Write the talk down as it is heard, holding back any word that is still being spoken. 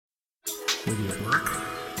Whether you're at work,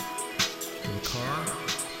 in the car,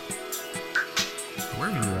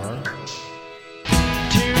 wherever you are.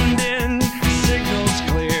 Tuned in, signals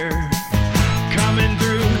clear. Coming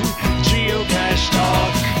through, Geocache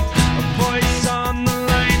Talk. A voice on the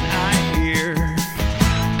line I hear.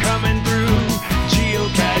 Coming through,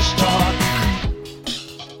 Geocache Talk.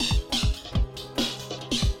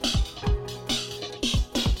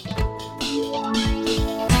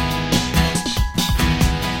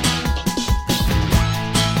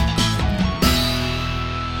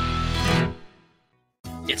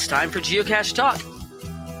 It's time for Geocache Talk.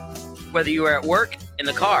 Whether you are at work, in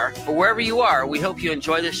the car, or wherever you are, we hope you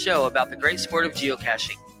enjoy this show about the great sport of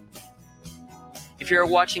geocaching. If you're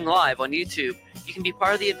watching live on YouTube, you can be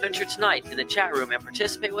part of the adventure tonight in the chat room and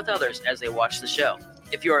participate with others as they watch the show.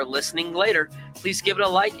 If you are listening later, please give it a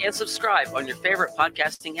like and subscribe on your favorite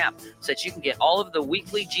podcasting app so that you can get all of the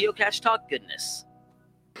weekly Geocache Talk goodness.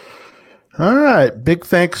 All right. Big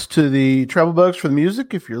thanks to the Travel Bugs for the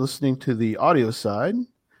music if you're listening to the audio side.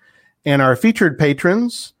 And our featured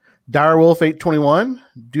patrons, Direwolf 821,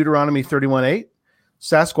 Deuteronomy 31:8,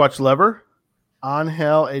 Sasquatch Lover,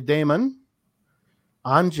 Angel Adaman,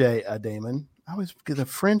 Anjay Adaman. I always get the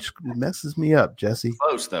French messes me up, Jesse.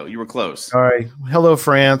 Close, though. You were close. All right. Hello,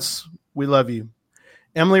 France. We love you.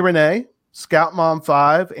 Emily Renee, Scout Mom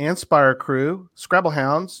 5, Anspire Crew, Scrabble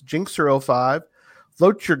Hounds, Jinxer 05,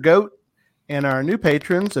 Float Your Goat, and our new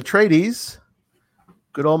patrons, Atreides,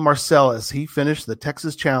 good old Marcellus. He finished the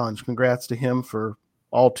Texas Challenge. Congrats to him for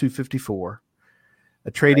all 254.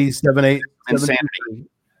 Atreides 78. Insanity.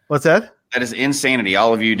 What's that? That is insanity.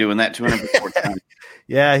 All of you doing that 254 times.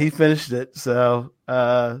 Yeah, he finished it. So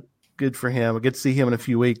good for him. We'll get to see him in a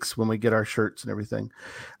few weeks when we get our shirts and everything.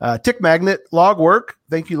 Tick Magnet, Logwork.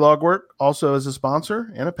 Thank you, Logwork. Also as a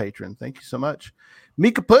sponsor and a patron. Thank you so much.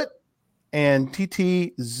 Mika Put and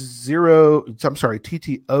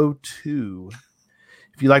TT02.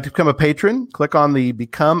 If you'd like to become a patron, click on the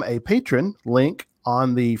Become a Patron link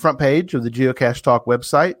on the front page of the Geocache Talk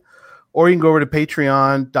website, or you can go over to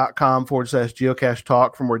patreon.com/Geocache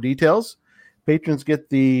Talk for more details. Patrons get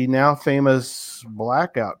the now famous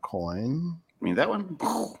blackout coin. I mean, that one?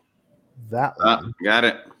 That one. Got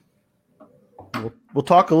it. We'll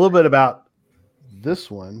talk a little bit about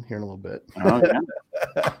this one here in a little bit.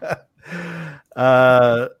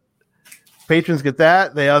 Patrons get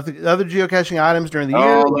that. They have the other geocaching items during the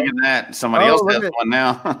year. Oh, look at that. Somebody else has one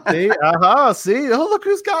now. See? See? Oh, look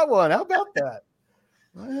who's got one. How about that?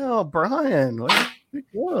 Well, Brian.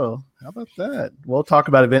 Whoa. How about that? We'll talk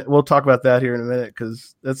about that here in a minute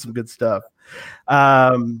because that's some good stuff.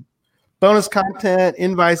 Bonus content,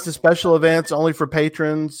 invites to special events only for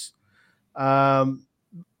patrons.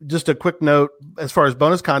 Just a quick note as far as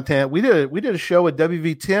bonus content, we did a show with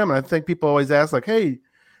WV Tim, and I think people always ask like, "Hey,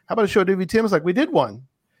 how about a show with WV Tim?" It's like we did one,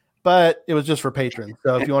 but it was just for patrons.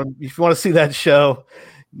 So if you want to see that show,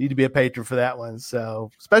 you need to be a patron for that one. So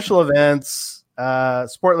special events,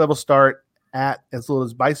 sport level start at as little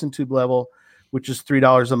as Bison Tube level, which is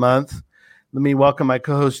 $3 a month. Let me welcome my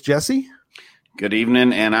co-host Jesse. Good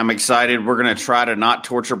evening, and I'm excited. We're going to try to not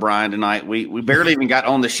torture Brian tonight. We barely even got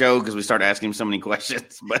on the show because we started asking him so many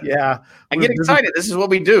questions. But yeah, I get excited. This is what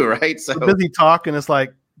we do, right? So we're busy talking. It's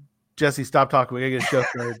like, Jesse, stop talking. We got to get a show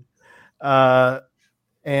started.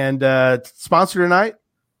 And sponsor tonight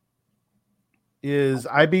is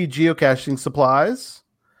IB Geocaching Supplies,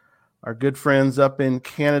 our good friends up in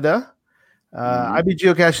Canada. IB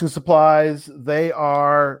Geocaching Supplies, they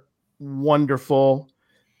are wonderful.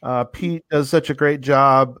 Pete does such a great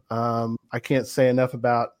job. I can't say enough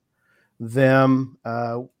about them.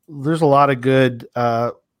 There's a lot of good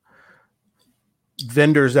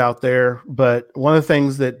vendors out there, but one of the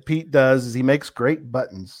things that Pete does is he makes great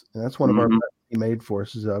buttons, and that's one of our buttons he made for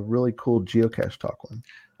us. Is a really cool Geocache Talk one.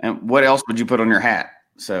 And what else would you put on your hat?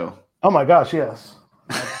 So, oh my gosh, yes.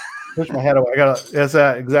 Push my head away. That's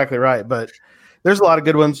exactly right. But there's a lot of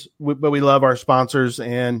good ones. But we love our sponsors,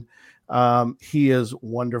 and he is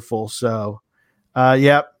wonderful. So, I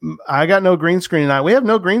got no green screen tonight. We have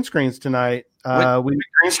no green screens tonight. What green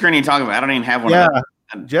screen are you talking about? I don't even have one. Yeah,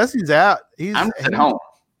 Jesse's out. I'm at home.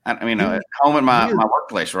 At home at my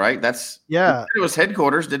workplace, right? That's it was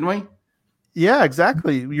headquarters, didn't we? Yeah,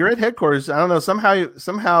 exactly. You're at headquarters. I don't know.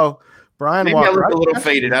 Somehow Brian maybe I look a little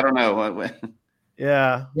faded. I don't know.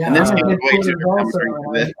 Yeah. And this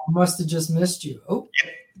I must have just missed you. Oh.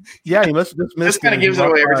 Yeah, you must have just missed. This kind of gives it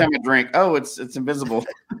away every time I drink. Oh, it's invisible.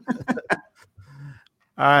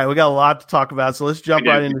 All right, we got a lot to talk about, so let's jump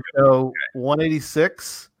right into show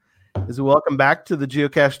 186. As we welcome back to the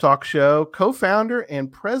Geocache Talk Show, co-founder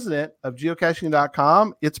and president of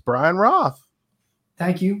geocaching.com, it's Brian Roth.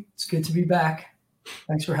 thank you. It's good to be back.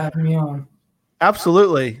 Thanks for having me on.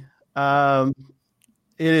 Absolutely. It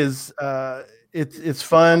is. It's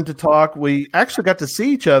fun to talk. We actually got to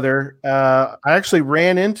see each other. I actually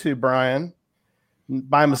ran into Brian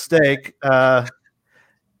by mistake at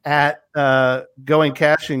Going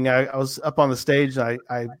Caching. I was up on the stage. And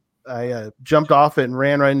I jumped off it and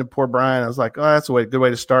ran right into poor Brian. I was like, oh, that's a good way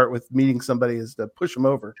to start with meeting somebody, is to push them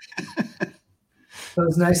over. So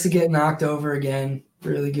it's nice to get knocked over again.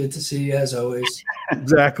 Really good to see you as always.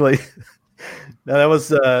 Exactly. No,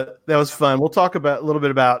 that was fun. We'll talk about a little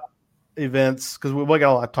bit about events, because we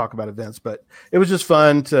got a lot to talk about events, but it was just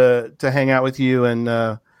fun to hang out with you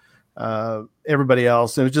and everybody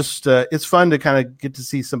else. It was just it's fun to kind of get to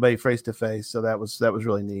see somebody face to face. So that was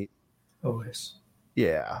really neat. Always.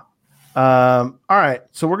 Yeah. All right.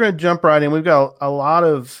 So we're going to jump right in. We've got a lot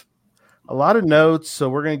of notes, so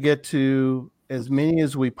we're going to get to as many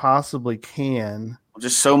as we possibly can.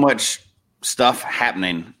 Just so much stuff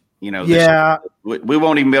happening, Yeah. We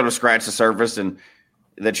won't even be able to scratch the surface, and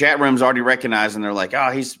the chat room's already recognized, and they're like,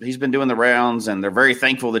 oh, he's been doing the rounds, and they're very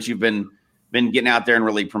thankful that you've been getting out there and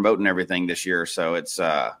really promoting everything this year. So it's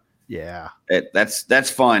that's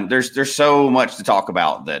fun. There's so much to talk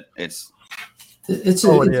about that it's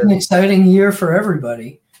an exciting year for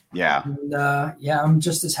everybody. Yeah. And, I'm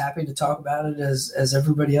just as happy to talk about it as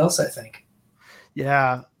everybody else, I think.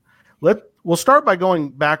 Yeah. We'll start by going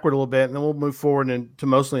backward a little bit, and then we'll move forward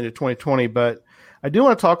mostly into 2020. But I do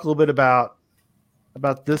want to talk a little bit about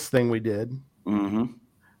this thing we did,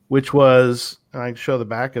 which was, and I can show the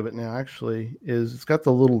back of it now. Actually, it's got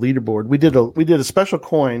the little leaderboard. We did a special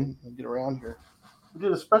coin. I'll get around here. We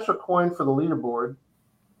did a special coin for the leaderboard.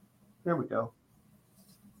 There we go.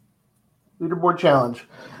 Leaderboard challenge,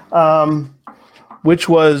 which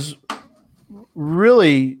was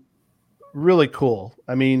really, really cool.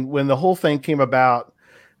 I mean, when the whole thing came about,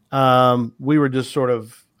 we were just sort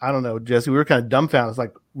of, I don't know, Jesse, we were kind of dumbfounded. It's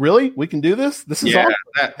like, really? We can do this? This is awesome.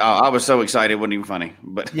 I was so excited. It wasn't even funny,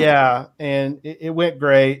 but yeah. And it went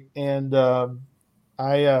great. And I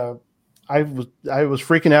was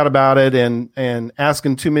freaking out about it and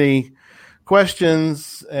asking too many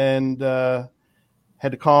questions, and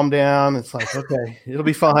had to calm down. It's like, okay, it'll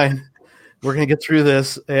be fine. We're going to get through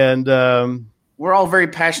this. And we're all very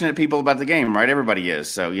passionate people about the game, right? Everybody is.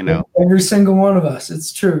 So, every single one of us,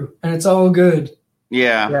 it's true. And it's all good.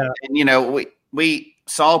 Yeah. And, we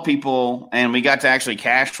saw people, and we got to actually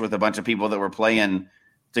cash with a bunch of people that were playing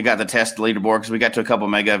to got the test leaderboard, because we got to a couple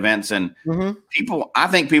mega events, and I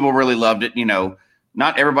think people really loved it.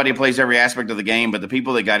 Not everybody plays every aspect of the game, but the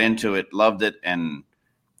people that got into it loved it. And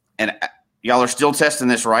y'all are still testing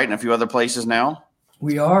this, right? In a few other places now?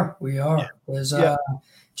 We are. There's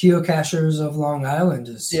Geocachers of Long Island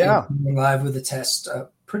is coming live with a test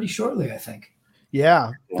pretty shortly, I think. Yeah,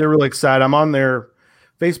 they're really excited. I'm on their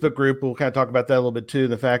Facebook group. We'll kind of talk about that a little bit too.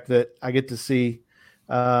 The fact that I get to see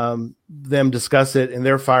them discuss it, and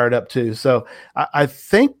they're fired up too. So I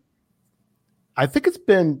think it's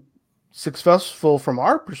been successful from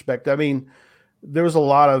our perspective. I mean, there was a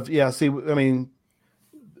lot of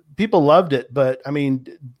people loved it, but I mean,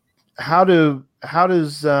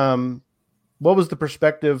 what was the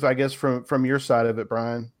perspective, I guess, from your side of it,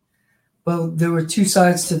 Brian? Well, there were two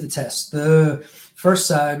sides to the test. The first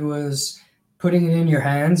side was putting it in your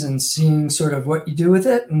hands and seeing sort of what you do with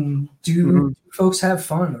it, and do folks have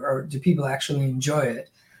fun, or do people actually enjoy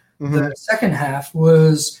it? The second half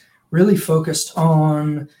was really focused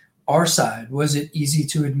on our side. Was it easy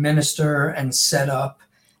to administer and set up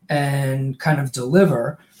and kind of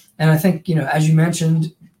deliver? And I think, as you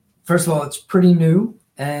mentioned, first of all, it's pretty new,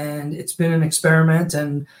 and it's been an experiment.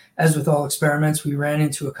 And as with all experiments, we ran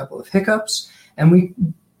into a couple of hiccups. And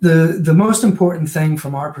the most important thing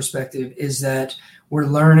from our perspective is that we're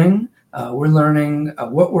learning.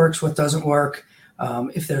 What works, what doesn't work.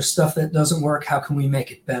 If there's stuff that doesn't work, how can we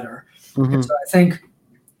make it better? And so I think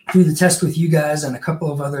through the test with you guys and a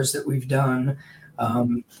couple of others that we've done,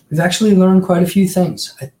 we've actually learned quite a few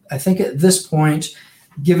things. I think at this point,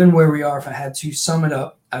 given where we are, if I had to sum it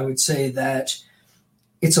up, I would say that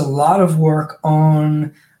it's a lot of work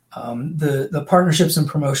on the partnerships and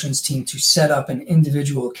promotions team to set up an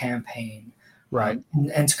individual campaign, right?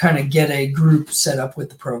 And to kind of get a group set up with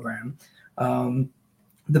the program. The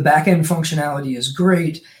back-end functionality is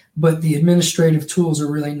great, but the administrative tools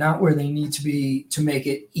are really not where they need to be to make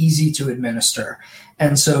it easy to administer.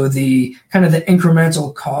 And so the kind of the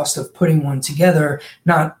incremental cost of putting one together,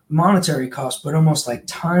 not monetary cost, but almost like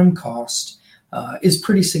time cost, is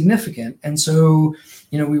pretty significant. And so,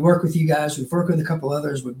 we work with you guys. We've worked with a couple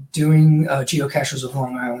others. We're doing Geocachers of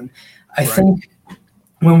Long Island. I think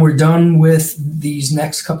when we're done with these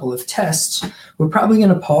next couple of tests, we're probably going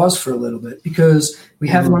to pause for a little bit because we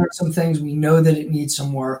have learned some things. We know that it needs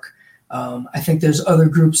some work. I think there's other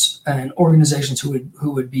groups and organizations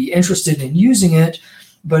who would be interested in using it,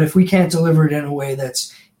 but if we can't deliver it in a way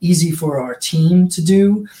that's easy for our team to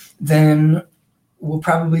do, then we'll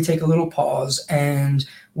probably take a little pause and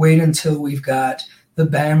wait until we've got the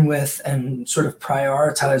bandwidth and sort of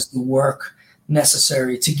prioritize the work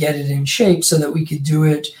necessary to get it in shape so that we could do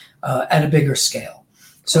it at a bigger scale.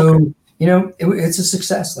 So, it's a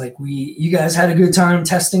success. Like you guys had a good time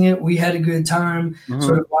testing it. We had a good time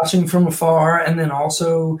sort of watching from afar, and then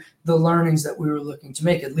also the learnings that we were looking to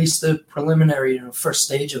make, at least the preliminary first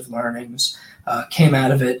stage of learnings came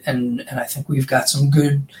out of it. And I think we've got some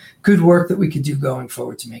good work that we could do going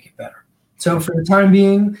forward to make it better. So for the time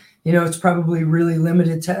being, it's probably really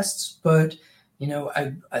limited tests, but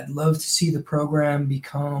I'd love to see the program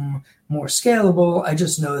become more scalable. I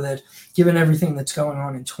just know that given everything that's going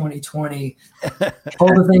on in 2020,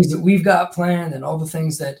 all the things that we've got planned and all the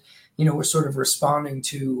things that, we're sort of responding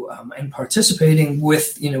to and participating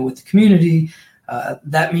with, with the community,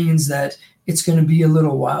 that means that it's going to be a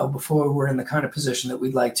little while before we're in the kind of position that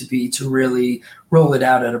we'd like to be to really roll it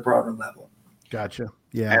out at a broader level. Gotcha.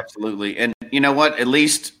 Yeah, absolutely. And you know what? At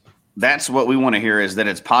least that's what we want to hear, is that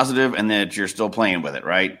it's positive and that you're still playing with it,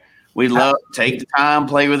 right? We love take the time,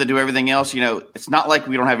 play with it, do everything else. It's not like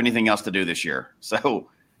we don't have anything else to do this year. So,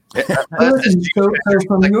 from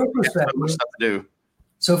your perspective,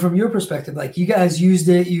 so from your perspective, like you guys used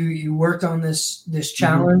it, you worked on this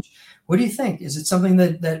challenge. What do you think? Is it something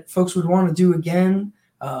that folks would want to do again?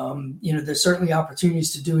 There's certainly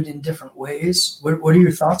opportunities to do it in different ways. What are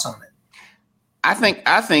your thoughts on it? I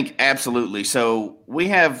think absolutely. So we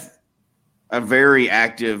have a very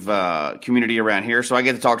active community around here. So I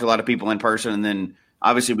get to talk to a lot of people in person, and then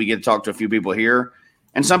obviously we get to talk to a few people here.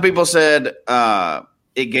 And some people said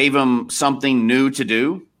it gave them something new to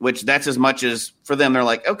do, which that's as much as for them. They're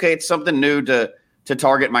like, okay, it's something new to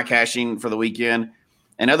target my caching for the weekend.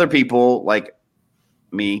 And other people like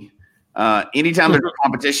me, anytime there's a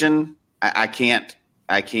competition, I can't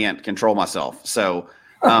control myself. So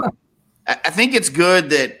I think it's good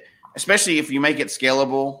that, especially if you make it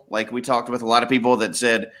scalable, like we talked with a lot of people that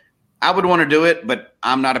said, I would want to do it, but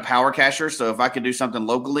I'm not a power cacher. So if I could do something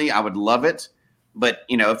locally, I would love it. But,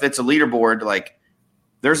 if it's a leaderboard, like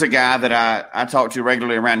there's a guy that I talk to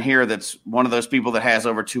regularly around here that's one of those people that has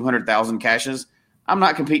over 200,000 caches. I'm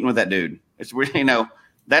not competing with that dude. It's really,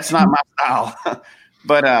 that's not my style.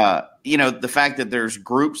 But, the fact that there's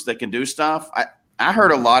groups that can do stuff, I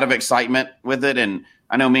heard a lot of excitement with it. And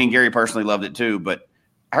I know me and Gary personally loved it too, but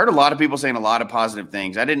I heard a lot of people saying a lot of positive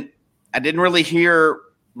things. I didn't really hear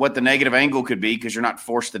what the negative angle could be because you're not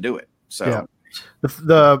forced to do it. So yeah.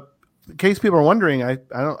 The in case people are wondering,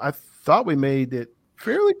 I thought we made it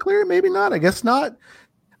fairly clear. Maybe not. I guess not.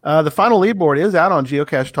 The final leaderboard is out on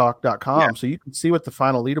geocachetalk.com, so you can see what the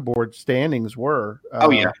final leaderboard standings were.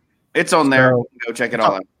 Yeah, it's on there. Go check it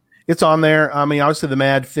all out. It's on there. I mean, obviously the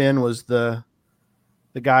Mad Finn was the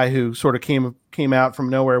guy who sort of came out from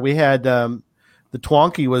nowhere. We had the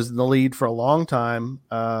Twonky was in the lead for a long time.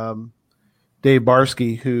 Dave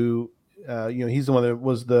Barsky, who he's the one that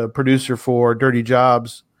was the producer for Dirty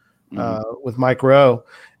Jobs with Mike Rowe,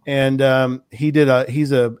 and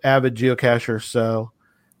he's a avid geocacher. So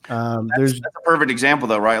that's a perfect example,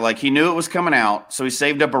 though, right? Like he knew it was coming out, so he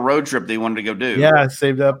saved up a road trip that he wanted to go do. Yeah,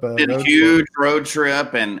 saved up did a huge road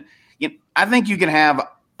trip, and I think you can have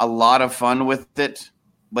a lot of fun with it.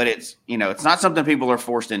 But it's not something people are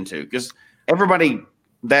forced into, because everybody,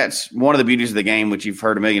 that's one of the beauties of the game, which you've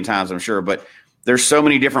heard a million times, I'm sure, but there's so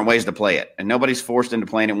many different ways to play it, and nobody's forced into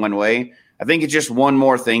playing it one way. I think it's just one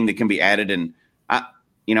more thing that can be added, and I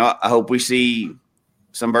hope we see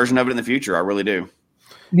some version of it in the future. I really do.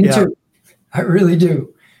 Me too. I really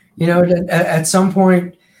do. At some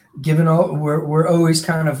point, given all, we're always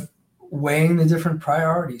kind of weighing the different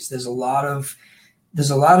priorities. There's a lot of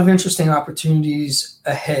interesting opportunities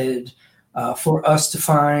ahead for us to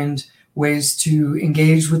find ways to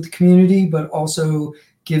engage with the community, but also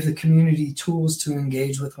give the community tools to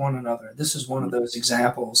engage with one another. This is one of those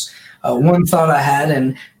examples. One thought I had,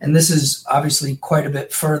 and this is obviously quite a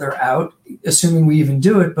bit further out, assuming we even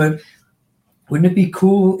do it, but wouldn't it be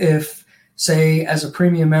cool if, say, as a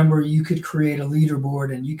premium member, you could create a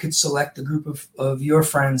leaderboard and you could select the group of your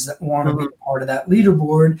friends that want to be a part of that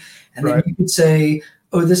leaderboard. And then you could say,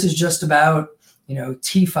 oh, this is just about,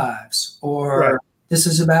 T5s, or this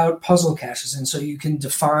is about puzzle caches. And so you can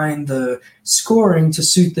define the scoring to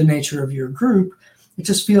suit the nature of your group. it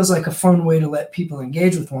just feels like a fun way to let people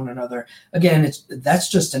engage with one another. Again, that's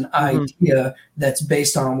just an idea that's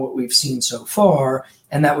based on what we've seen so far,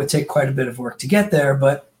 and that would take quite a bit of work to get there.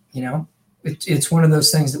 But, you know, it's one of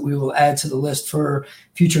those things that we will add to the list for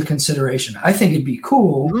future consideration. I think it'd be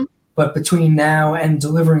cool, but between now and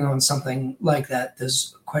delivering on something like that,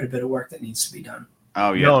 there's quite a bit of work that needs to be done.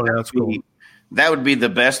 Oh, yeah. No, that's cool. That would be the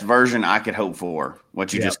best version I could hope for,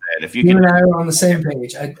 what you just said. If you You can, and I are on the same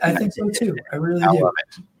page. I think so too. I really do.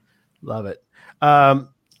 Love it.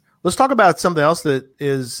 Let's talk about something else that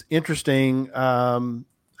is interesting.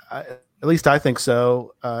 At least I think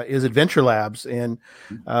so, is Adventure Labs. And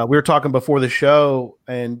we were talking before the show,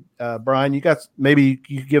 and Brian, maybe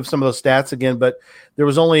you could give some of those stats again, but there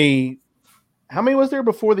was only, how many was there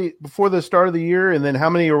before the start of the year? And then how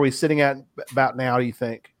many are we sitting at about now, do you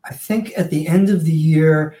think? I think at the end of the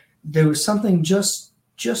year, there was something just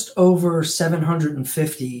over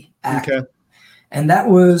 750 active. Okay. And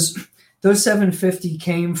those 750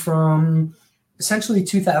 came from essentially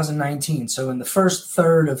 2019. So in the first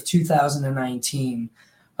third of 2019,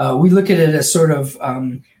 we look at it as sort of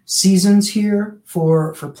seasons here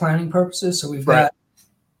for planning purposes. So we've got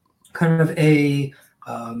kind of a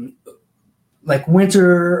like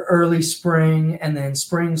winter, early spring, and then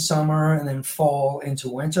spring, summer, and then fall into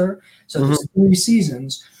winter. So there's 3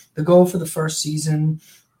 seasons. The goal for the first season,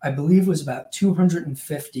 I believe, was about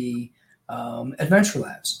 250 Adventure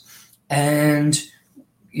Labs. And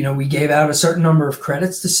you know, we gave out a certain number of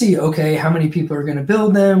credits to see, okay, how many people are going to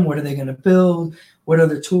build them? What are they going to build? What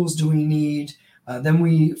other tools do we need?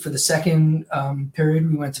 Then for the second period,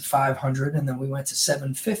 we went to 500, and then we went to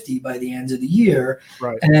 750 by the end of the year.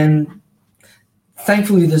 Right. And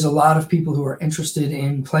thankfully, there's a lot of people who are interested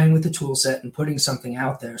in playing with the tool set and putting something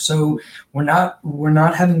out there. So we're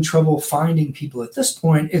not having trouble finding people at this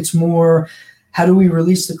point. It's more, how do we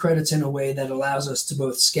release the credits in a way that allows us to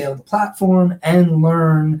both scale the platform and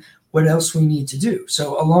learn what else we need to do?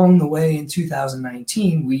 So along the way in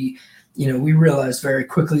 2019, we realized very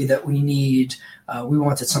quickly that we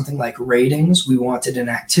wanted something like ratings. We wanted an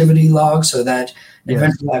activity log so that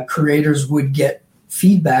Adventure Lab creators would get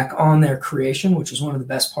feedback on their creation, which is one of the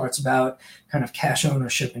best parts about kind of cash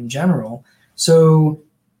ownership in general. So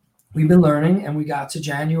we've been learning, and we got to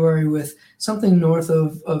January with something north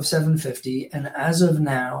of 750. And as of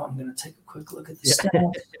now, I'm going to take a quick look at the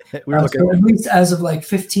stats. So at least as of like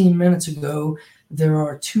 15 minutes ago, there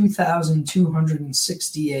are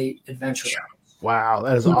 2,268 Adventure Labs. Wow,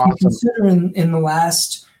 that is So awesome. Consider in the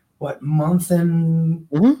last, month and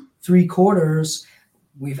 3 quarters,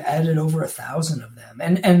 we've added over 1,000 of them.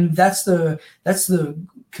 And that's the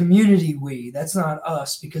community that's not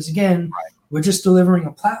us, because again, we're just delivering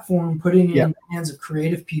a platform, putting it in the hands of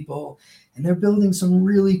creative people, and they're building some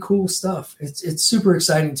really cool stuff. It's super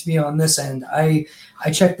exciting to be on this end. I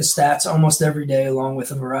check the stats almost every day along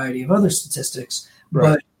with a variety of other statistics,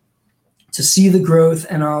 but to see the growth,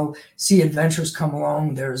 and I'll see adventures come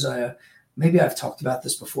along. There's maybe I've talked about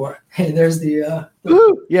this before. Hey, there's the I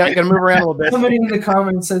got to move around a little bit. Somebody in the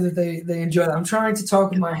comments said that they enjoy it. I'm trying to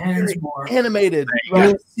talk with my hands more. Animated.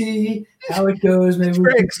 Let's see how it goes. Maybe It's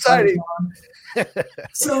very exciting.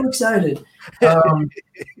 So excited.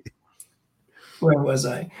 Where was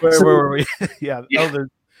I? Where were we? Yeah. Yeah. Lots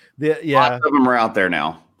of them are out there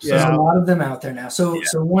now. There's a lot of them out there now. So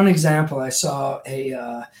one example, I saw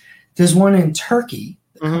there's one in Turkey,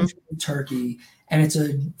 the country of Turkey, and it's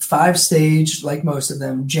a 5-stage, like most of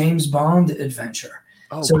them, James Bond adventure.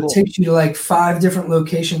 Oh, so cool. it takes you to like 5 different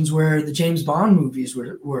locations where the James Bond movies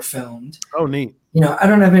were filmed. Oh, neat. You know, I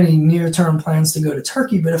don't have any near-term plans to go to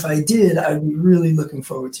Turkey, but if I did, I'd be really looking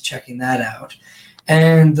forward to checking that out.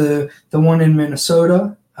 And the one in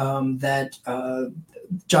Minnesota that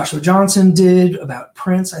Joshua Johnson did about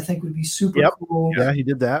Prince, I think would be super cool. Yeah, he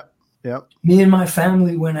did that. Yep. Me and my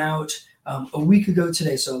family went out a week ago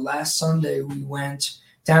today. So last Sunday, we went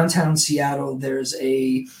downtown Seattle. There's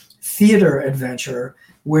a theater adventure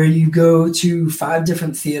where you go to 5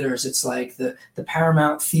 different theaters. It's like the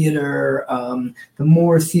Paramount Theater, the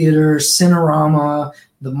Moore Theater, Cinerama,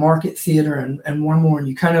 the Market Theater, and one more. And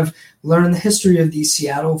you kind of learn the history of these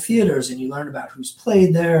Seattle theaters, and you learn about who's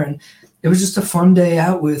played there. And it was just a fun day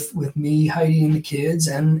out with me, Heidi, and the kids,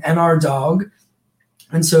 and our dog.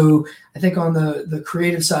 And so I think on the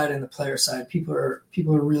creative side and the player side, people are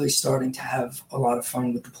really starting to have a lot of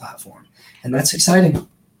fun with the platform, and that's exciting.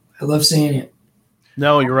 I love seeing it.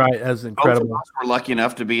 No, you're right. That's incredible. Both of us were lucky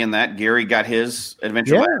enough to be in that. Gary got his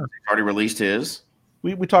Adventure Lab. He's already released his.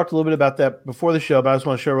 We talked a little bit about that before the show, but I just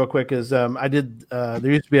want to share real quick is I did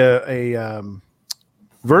there used to be a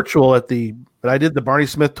virtual but I did the Barney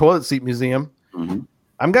Smith Toilet Seat Museum.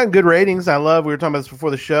 I'm getting good ratings. We were talking about this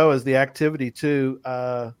before the show, is the activity too.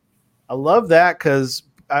 I love that because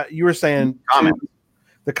you were saying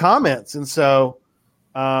the comments. And so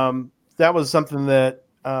that was something that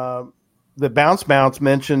the Bounce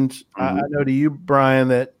mentioned. I know to you, Brian,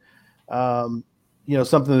 that,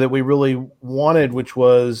 something that we really wanted, which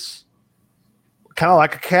was kind of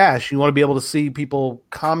like a cache. You want to be able to see people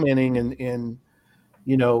commenting and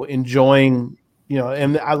enjoying,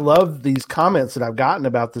 and I love these comments that I've gotten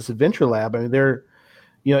about this Adventure Lab. I mean, they're,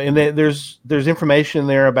 and there's information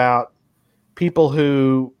there about people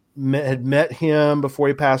who had met him before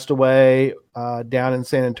he passed away down in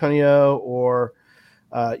San Antonio, or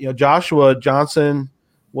Joshua Johnson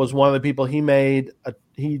was one of the people.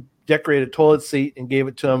 He decorated a toilet seat and gave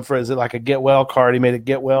it to him for like a get well card. He made a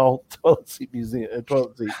get well toilet seat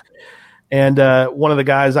toilet seat. And one of the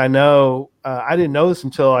guys I know, I didn't know this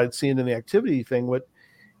until I'd seen it in the activity thing, but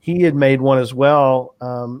he had made one as well.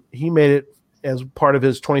 He made it as part of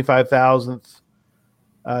his 25,000th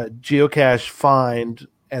geocache find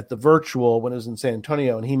at the virtual when it was in San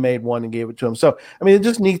Antonio, and he made one and gave it to him. So, I mean, it's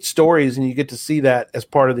just neat stories, and you get to see that as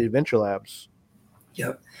part of the Adventure Labs.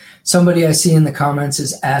 Yep. Somebody I see in the comments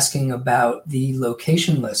is asking about the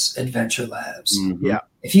locationless Adventure Labs. Mm-hmm. Yeah.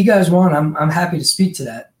 If you guys want, I'm happy to speak to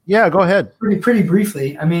that. Yeah, go ahead. Pretty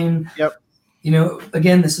briefly. I mean, yep.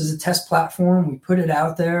 Again, this is a test platform. We put it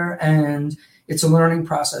out there, and it's a learning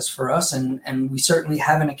process for us, and we certainly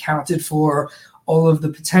haven't accounted for all of the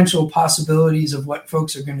potential possibilities of what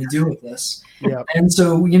folks are going to do with this. Yep. And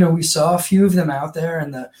so, we saw a few of them out there,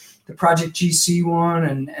 and the Project GC one,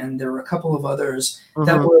 and there were a couple of others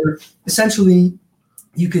that were essentially,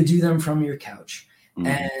 you could do them from your couch.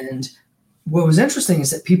 And what was interesting is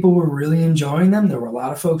that people were really enjoying them. There were a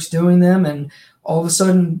lot of folks doing them, and all of a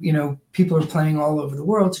sudden, people are playing all over the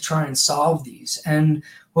world to try and solve these. And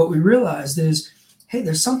what we realized is, hey,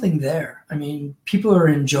 there's something there. I mean, people are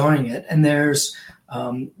enjoying it, and there's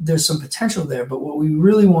some potential there. But what we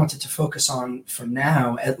really wanted to focus on for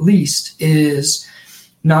now, at least, is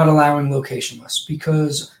not allowing locationless,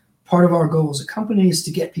 because part of our goal as a company is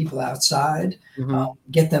to get people outside,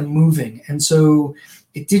 get them moving. And so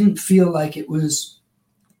it didn't feel like it was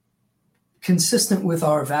consistent with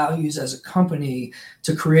our values as a company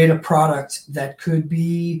to create a product that could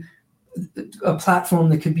be a platform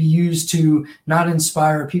that could be used to not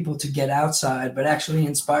inspire people to get outside, but actually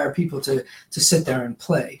inspire people to sit there and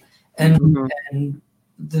play. And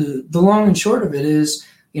the long and short of it is,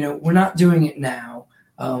 we're not doing it now.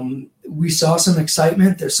 We saw some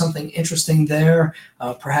excitement. There's something interesting there.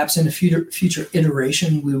 Perhaps in a future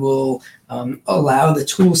iteration, we will allow the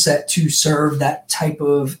tool set to serve that type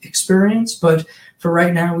of experience. But for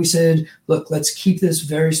right now, we said, look, let's keep this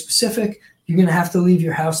very specific. You're going to have to leave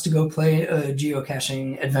your house to go play a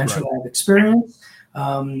geocaching Adventure Lab experience.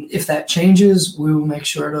 If that changes, we will make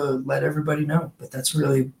sure to let everybody know. But that's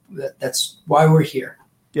why we're here.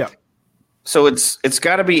 Yeah. So it's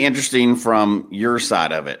got to be interesting from your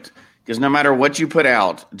side of it, because no matter what you put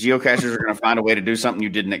out, geocachers are going to find a way to do something you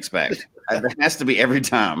didn't expect. That has to be every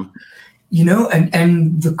time.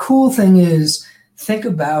 And the cool thing is, think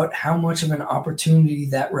about how much of an opportunity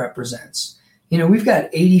that represents. We've got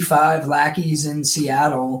 85 lackeys in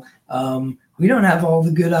Seattle. We don't have all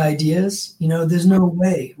the good ideas. There's no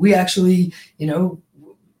way. We actually,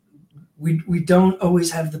 we don't always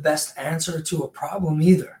have the best answer to a problem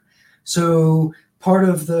either. So part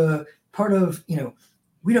of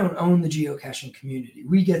we don't own the geocaching community.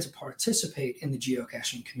 We get to participate in the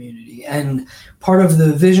geocaching community. And part of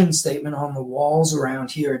the vision statement on the walls around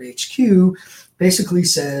here at HQ basically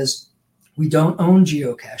says, we don't own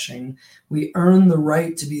geocaching. We earn the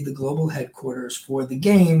right to be the global headquarters for the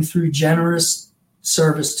game through generous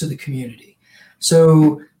service to the community.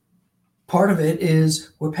 So part of it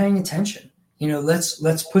is we're paying attention.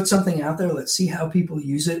 Let's put something out there. Let's see how people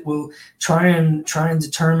use it. We'll try and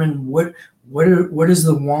determine what is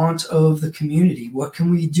the want of the community. What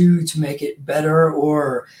can we do to make it better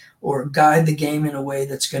or guide the game in a way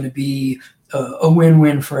that's going to be a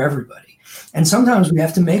win-win for everybody. And sometimes we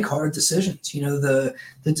have to make hard decisions. The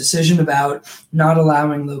decision about not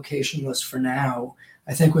allowing locationless for now,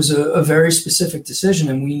 I think, was a very specific decision.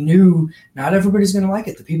 And we knew not everybody's going to like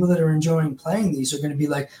it. The people that are enjoying playing these are going to be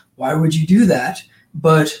like, why would you do that?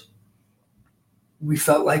 But we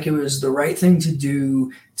felt like it was the right thing to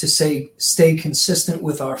do to stay consistent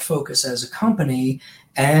with our focus as a company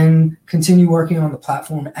and continue working on the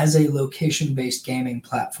platform as a location-based gaming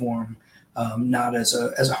platform, not as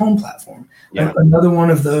a home platform. Yeah. Another one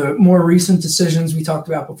of the more recent decisions we talked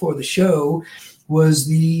about before the show was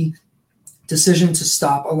the decision to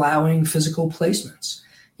stop allowing physical placements.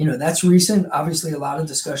 that's recent. Obviously, a lot of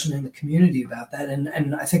discussion in the community about that,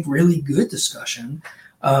 and I think really good discussion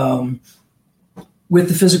with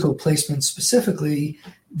the physical placement specifically.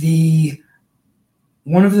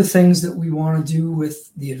 One of the things that we want to do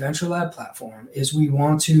with the Adventure Lab platform is we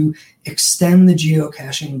want to extend the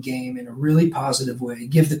geocaching game in a really positive way,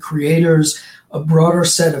 give the creators a broader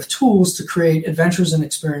set of tools to create adventures and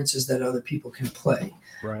experiences that other people can play.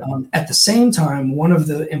 Right. At the same time, one of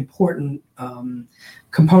the important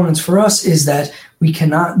components for us is that we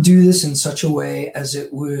cannot do this in such a way as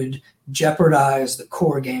it would jeopardize the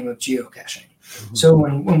core game of geocaching. Mm-hmm. So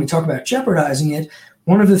when we talk about jeopardizing it,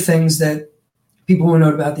 one of the things that people will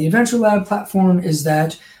note about the Adventure Lab platform is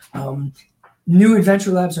that new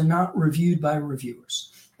Adventure Labs are not reviewed by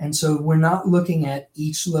reviewers. And so we're not looking at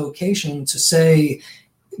each location to say,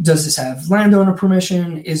 does this have landowner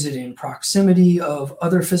permission? Is it in proximity of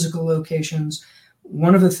other physical locations?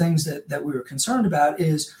 One of the things that we were concerned about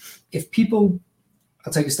is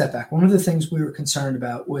I'll take a step back. One of the things we were concerned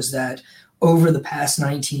about was that over the past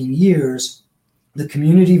 19 years, the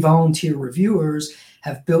community volunteer reviewers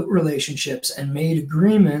have built relationships and made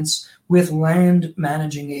agreements with land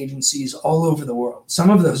managing agencies all over the world. Some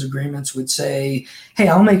of those agreements would say, hey,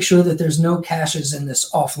 I'll make sure that there's no caches in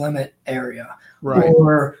this off-limit area. Right.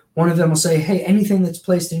 Or one of them will say, hey, anything that's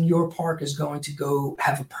placed in your park is going to go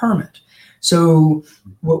have a permit. So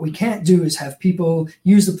what we can't do is have people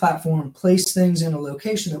use the platform, place things in a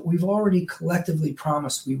location that we've already collectively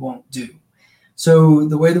promised we won't do. So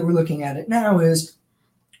the way that we're looking at it now is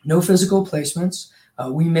no physical placements.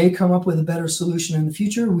 We may come up with a better solution in the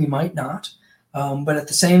future. We might not. But at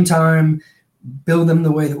the same time, build them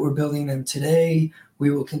the way that we're building them today. We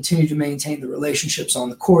will continue to maintain the relationships on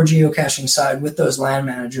the core geocaching side with those land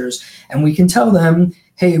managers. And we can tell them,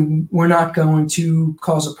 hey, we're not going to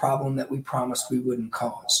cause a problem that we promised we wouldn't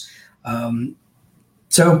cause.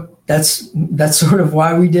 So that's sort of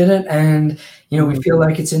why we did it. And, we feel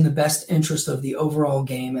like it's in the best interest of the overall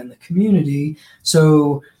game and the community.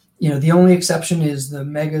 So, the only exception is the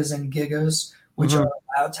megas and gigas, which are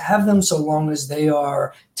allowed to have them so long as they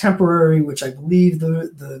are temporary, which I believe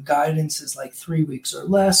the guidance is like 3 weeks or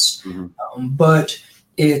less. Mm-hmm. But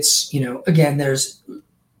it's, again, there's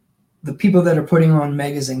the people that are putting on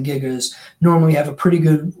megas and gigas normally have a pretty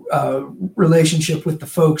good relationship with the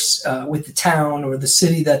folks, with the town or the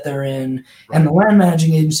city that they're in, and the land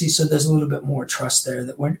managing agency. So there's a little bit more trust there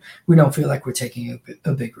that we don't feel like we're taking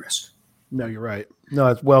a big risk. No, you're right. No,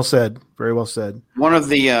 it's well said. Very well said. One of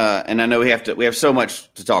the, and I know we have so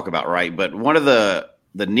much to talk about, right? But one of the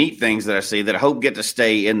neat things that I see that I hope get to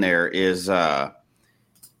stay in there is the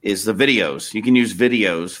videos. You can use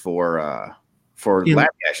videos for lab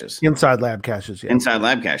caches. Inside lab caches. Yeah. Inside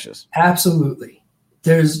lab caches. Absolutely.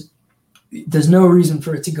 There's no reason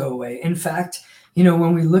for it to go away. In fact,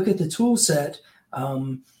 when we look at the tool set,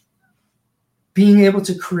 being able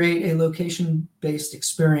to create a location-based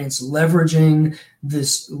experience, leveraging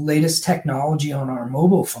this latest technology on our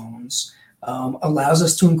mobile phones, allows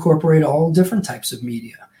us to incorporate all different types of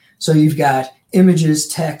media. So you've got images,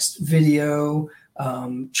 text, video,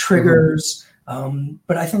 triggers,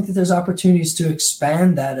 but I think that there's opportunities to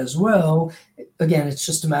expand that as well. Again, it's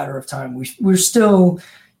just a matter of time. We're still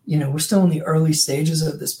in the early stages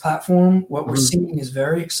of this platform. What we're seeing is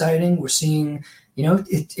very exciting. We're seeing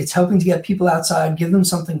it's helping to get people outside, give them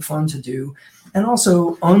something fun to do. And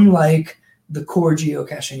also, unlike the core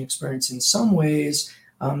geocaching experience in some ways,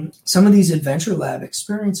 some of these Adventure Lab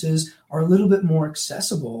experiences are a little bit more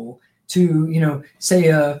accessible to,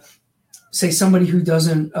 say somebody who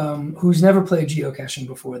doesn't, who's never played geocaching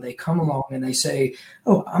before. They come along and they say,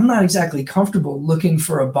 oh, I'm not exactly comfortable looking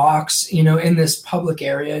for a box, in this public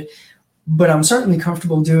area, but I'm certainly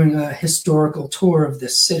comfortable doing a historical tour of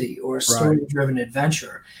this city or a story-driven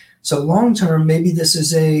adventure. So long-term, maybe this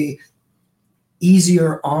is a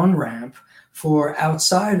easier on-ramp for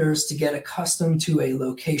outsiders to get accustomed to a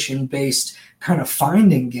location-based kind of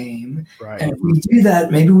finding game. Right. And if we do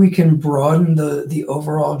that, maybe we can broaden the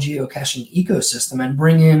overall geocaching ecosystem and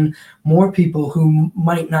bring in more people who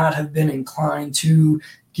might not have been inclined to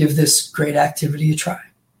give this great activity a try.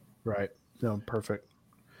 Right. No, perfect.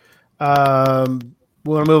 We're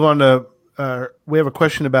going to move on to, we have a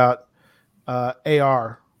question about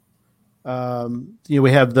AR.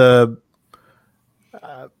 We have the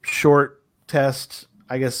short test.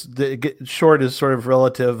 I guess short is sort of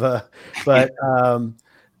relative, but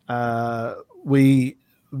we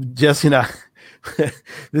just,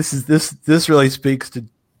 this really speaks to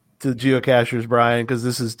geocachers, Brian, because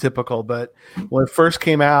this is typical. But when it first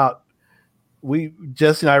came out,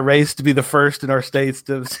 Jesse and I raced to be the first in our states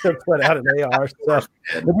to put out an AR. So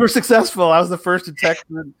we were successful. I was the first in Texas.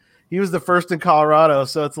 He was the first in Colorado.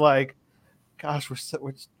 So it's like, gosh,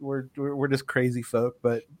 we're just crazy folk.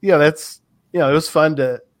 But that's it was fun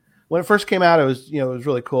when it first came out. It was it was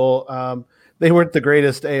really cool. They weren't the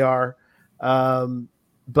greatest AR,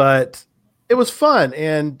 but it was fun.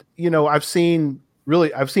 And I've seen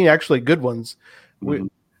actually good ones.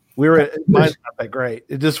 Mine's not that great.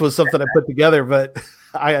 It just was something I put together, but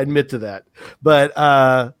I admit to that. But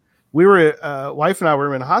wife and I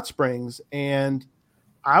were in Hot Springs, and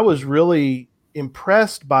I was really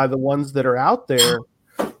impressed by the ones that are out there.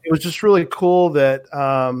 It was just really cool that,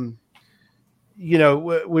 we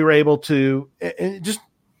were able to, and there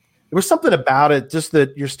was something about it, just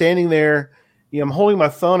that you're standing there, I'm holding my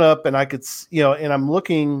phone up and I could, and I'm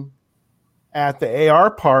looking at the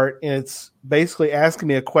AR part, and it's basically asking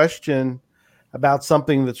me a question about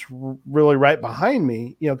something that's really right behind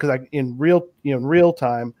me, because in real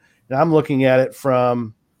time, and I'm looking at it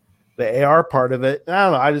from the AR part of it. And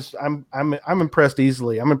I don't know. I'm impressed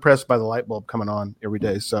easily. I'm impressed by the light bulb coming on every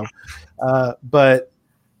day. So, but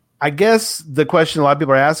I guess the question a lot of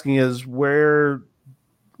people are asking is where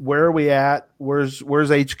are we at? Where's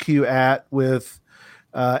HQ at with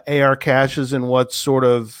AR caches, and what's sort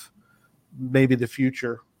of maybe the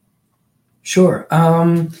future? Sure.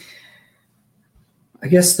 I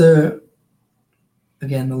guess the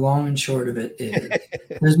long and short of it is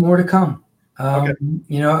there's more to come. Okay.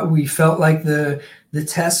 We felt like the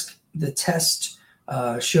test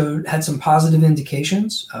had some positive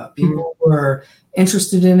indications. People were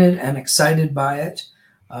interested in it and excited by it.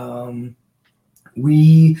 When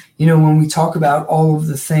we talk about all of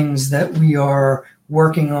the things that we are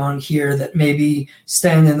working on here that maybe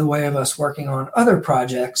stand in the way of us working on other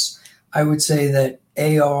projects, I would say that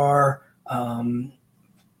AR,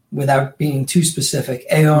 without being too specific,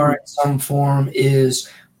 AR in some form is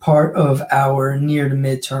part of our near to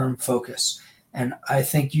midterm focus. And I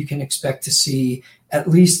think you can expect to see at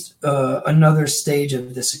least another stage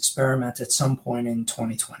of this experiment at some point in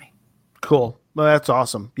 2020. Cool. Well, that's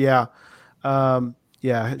awesome. Yeah.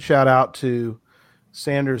 Shout out to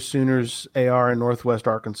Sanders Sooners AR in Northwest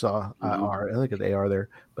Arkansas. I think it's AR there,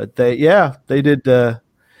 but they did a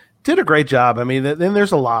great job. I mean, then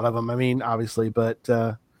there's a lot of them. I mean, obviously, but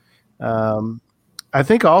I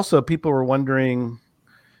think also people were wondering,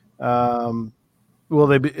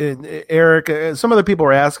 Eric, some other people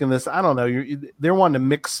were asking this. I don't know. They're wanting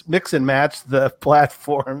to mix and match the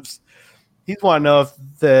platforms. He's wanting to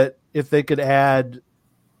know if they could add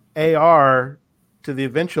AR to the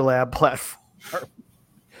Eventualab platform.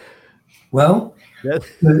 Well,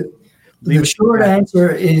 the short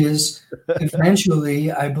answer is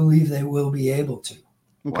eventually, I believe they will be able to.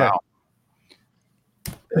 Okay. Wow.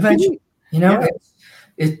 Eventually,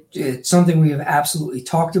 it's something we have absolutely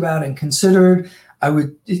talked about and considered. I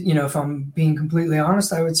would, if I'm being completely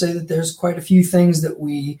honest, I would say that there's quite a few things that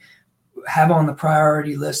we have on the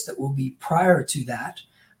priority list that will be prior to that.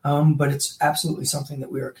 But it's absolutely something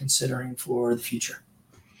that we are considering for the future.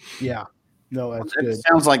 Yeah. No, that's good. It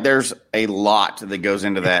sounds like there's a lot that goes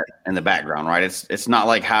into that in the background, right? It's not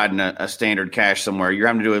like hiding a standard cache somewhere. You're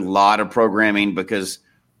having to do a lot of programming because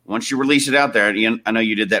once you release it out there, I know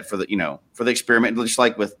you did that for the experiment, just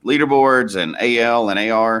like with leaderboards and AL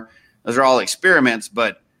and AR. Those are all experiments,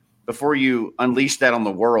 but before you unleash that on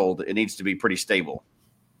the world, it needs to be pretty stable.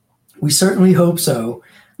 We certainly hope so.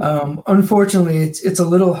 Unfortunately, it's a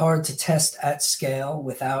little hard to test at scale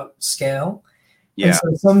without scale. Yeah. And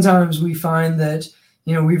so sometimes we find that,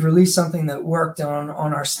 we've released something that worked on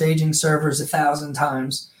our staging servers 1,000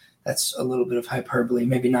 times. That's a little bit of hyperbole,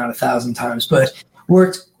 maybe not 1,000 times, but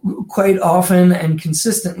worked quite often and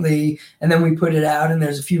consistently. And then we put it out and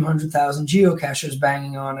there's a few 100,000 geocachers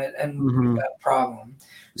banging on it and we've got a problem.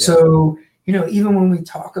 Yeah. So, even when we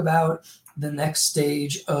talk about the next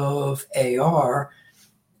stage of AR,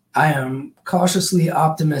 I am cautiously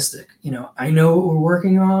optimistic. I know what we're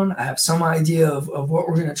working on. I have some idea of what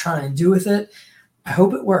we're going to try and do with it. I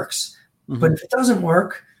hope it works. But if it doesn't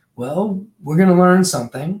work, well, we're going to learn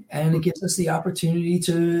something, and it gives us the opportunity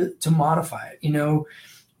to modify it.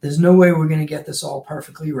 There's no way we're going to get this all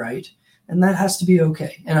perfectly right, and that has to be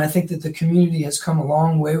okay. And I think that the community has come a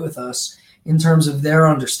long way with us in terms of their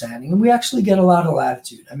understanding, and we actually get a lot of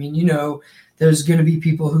latitude. I mean, there's going to be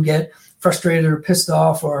people who get frustrated or pissed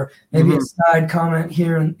off, or maybe a side comment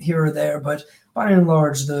here or there. But by and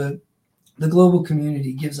large, the global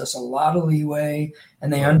community gives us a lot of leeway,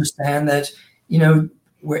 and they understand that,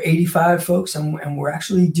 we're 85 folks and we're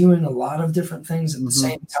actually doing a lot of different things at the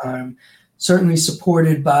same time. certainly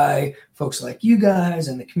supported by folks like you guys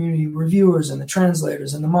and the community reviewers and the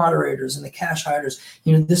translators and the moderators and the cache hiders.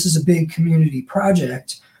 This is a big community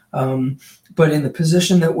project. But in the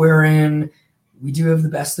position that we're in, we do have the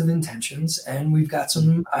best of intentions, and we've got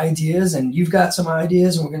some ideas, and you've got some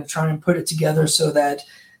ideas, and we're going to try and put it together so that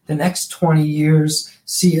the next 20 years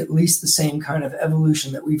see at least the same kind of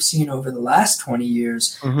evolution that we've seen over the last 20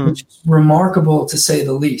 years, which is remarkable to say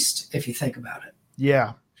the least, if you think about it.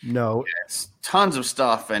 Yeah, no. Yes, tons of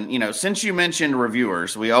stuff. And, since you mentioned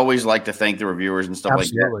reviewers, we always like to thank the reviewers and stuff like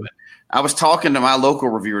that. But I was talking to my local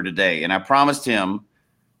reviewer today, and I promised him,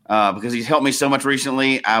 because he's helped me so much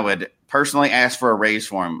recently, I would personally ask for a raise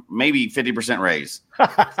for him, maybe 50% raise.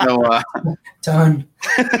 So, done.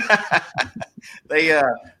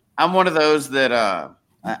 I'm one of those that I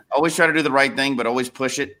always try to do the right thing, but always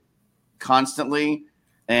push it constantly.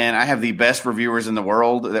 And I have the best reviewers in the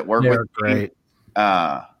world that work with me.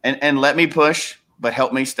 And let me push, but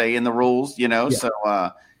help me stay in the rules, Yeah. So,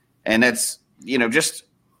 and that's,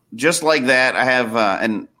 just like that. I have,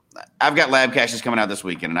 and I've got lab caches coming out this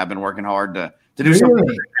weekend, and I've been working hard to do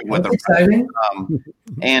something with them. Exciting.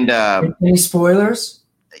 Any spoilers?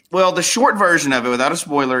 Well, the short version of it, without a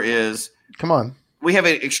spoiler, is come on. We have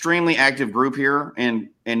an extremely active group here in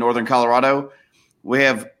northern Colorado. We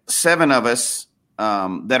have 7 of us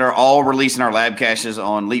that are all releasing our lab caches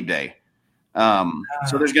on Leap Day.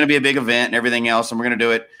 So there's going to be a big event and everything else, and we're going to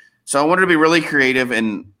do it. So I wanted to be really creative,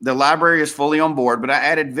 and the library is fully on board, but I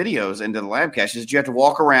added videos into the lab caches. You have to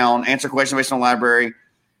walk around, answer questions based on the library.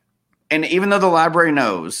 And even though the library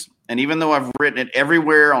knows, and even though I've written it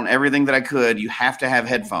everywhere on everything that I could, you have to have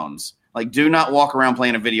headphones. Like, do not walk around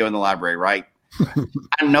playing a video in the library, right?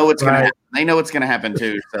 I know it's going to happen. They know it's going to happen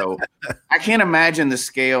too. So I can't imagine the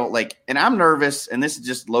scale. And I'm nervous, and this is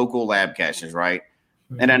just local lab caches, right?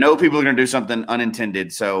 And I know people are going to do something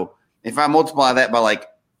unintended. So if I multiply that by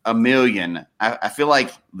 1 million, I feel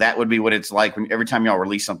like that would be what it's like every time y'all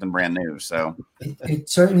release something brand new. So it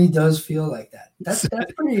certainly does feel like that. That's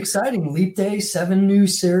pretty exciting. Leap Day, 7 new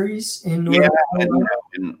series in Northern Colorado.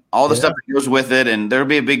 And all the stuff that goes with it. And there'll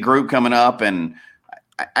be a big group coming up, and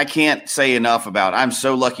I can't say enough about. I'm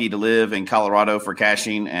so lucky to live in Colorado for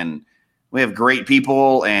caching, and we have great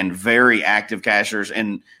people and very active cachers,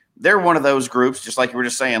 and they're one of those groups. Just like you were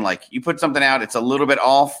just saying, you put something out, it's a little bit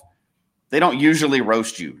off. They don't usually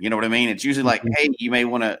roast you. You know what I mean? It's usually hey, you may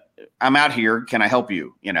want to, I'm out here. Can I help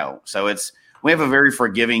you? So we have a very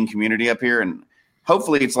forgiving community up here, and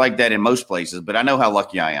hopefully it's like that in most places, but I know how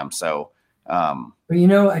lucky I am. So, but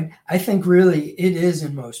I think really it is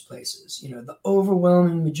in most places. The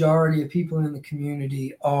overwhelming majority of people in the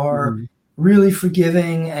community are really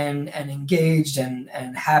forgiving and engaged and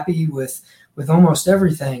happy with almost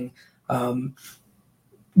everything.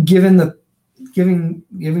 Giving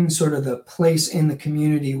sort of the place in the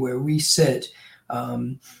community where we sit,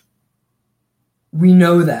 we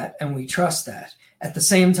know that and we trust that. At the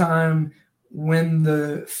same time, when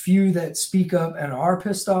the few that speak up and are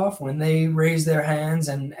pissed off, when they raise their hands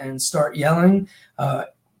and start yelling,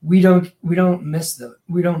 we don't miss them.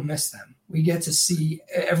 We get to see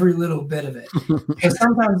every little bit of it. And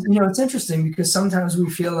sometimes, it's interesting because sometimes we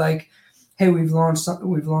feel like, hey, we've launched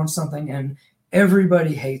something and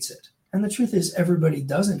everybody hates it. And the truth is everybody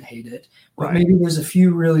doesn't hate it, but maybe there's a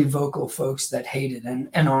few really vocal folks that hate it. And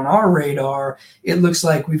on our radar, it looks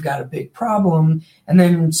like we've got a big problem. And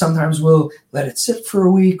then sometimes we'll let it sit for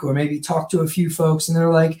a week or maybe talk to a few folks. And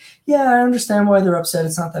they're like, yeah, I understand why they're upset.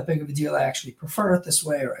 It's not that big of a deal. I actually prefer it this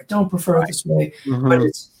way, or I don't prefer it this way. But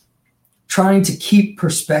it's trying to keep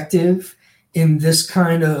perspective in this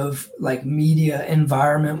kind of media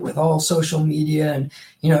environment with all social media, and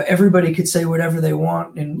everybody could say whatever they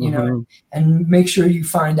want, and and make sure you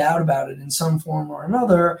find out about it in some form or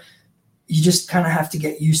another. You just kind of have to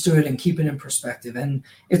get used to it and keep it in perspective. And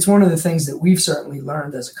it's one of the things that we've certainly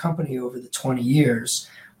learned as a company over the 20 years,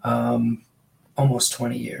 almost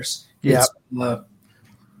 20 years. Yeah. But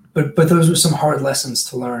those were some hard lessons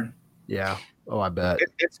to learn. Yeah. Oh, I bet.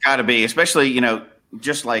 It's got to be, especially,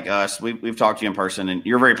 just like us, we've talked to you in person, and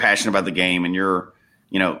you're very passionate about the game, and you're,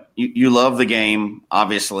 you love the game,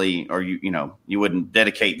 obviously, or you wouldn't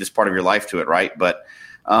dedicate this part of your life to it, right? But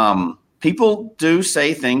people do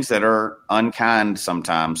say things that are unkind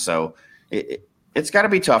sometimes, so it's got to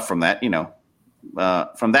be tough from that,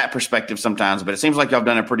 from that perspective sometimes. But it seems like y'all have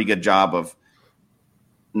done a pretty good job of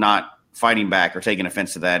not fighting back or taking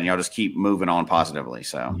offense to that, and y'all just keep moving on positively.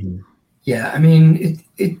 So, yeah, I mean,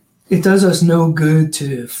 it does us no good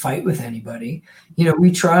to fight with anybody.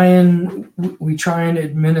 We try and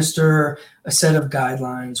administer a set of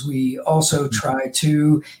guidelines. We also try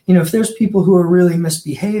to, if there's people who are really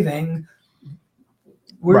misbehaving,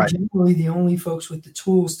 we're Right. generally the only folks with the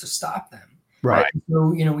tools to stop them. Right. So,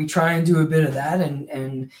 we try and do a bit of that,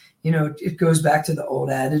 and it goes back to the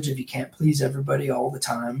old adage of you can't please everybody all the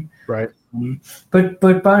time. Right. But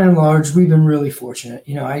by and large, we've been really fortunate.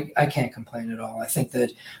 I can't complain at all. I think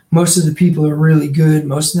that most of the people are really good.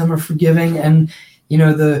 Most of them are forgiving, and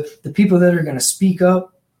the people that are going to speak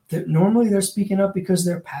up, that normally they're speaking up because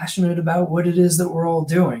they're passionate about what it is that we're all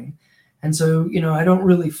doing. And so, I don't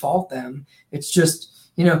really fault them. It's just,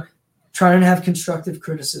 try and have constructive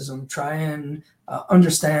criticism, try and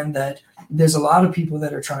understand that there's a lot of people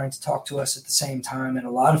that are trying to talk to us at the same time, and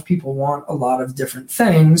a lot of people want a lot of different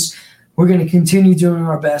things. We're going to continue doing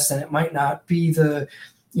our best, and it might not be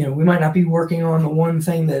we might not be working on the one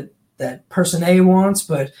thing that person A wants,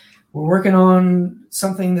 but we're working on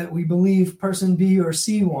something that we believe person B or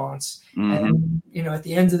C wants. And, at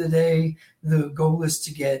the end of the day, the goal is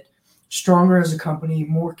to get stronger as a company,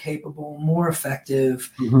 more capable, more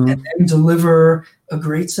effective, and then deliver a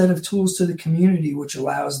great set of tools to the community, which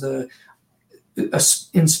allows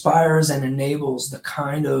inspires and enables the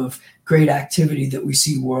kind of great activity that we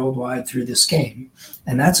see worldwide through this game.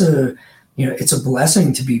 And that's it's a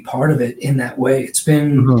blessing to be part of it in that way. It's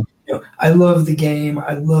been, I love the game.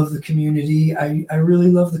 I love the community. I really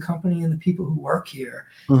love the company and the people who work here.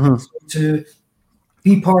 So to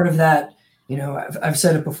be part of that, I've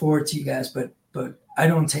said it before to you guys, but I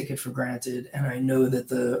don't take it for granted, and I know that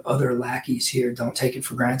the other lackeys here don't take it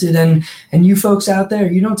for granted, and you folks out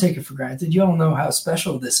there, you don't take it for granted. You all know how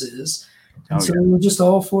special this is, and we're just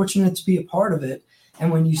all fortunate to be a part of it.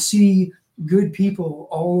 And when you see good people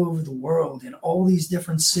all over the world in all these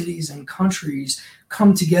different cities and countries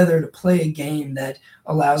come together to play a game that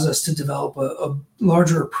allows us to develop a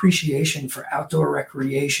larger appreciation for outdoor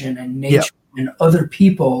recreation and nature and other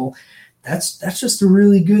people, that's just a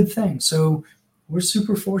really good thing. So we're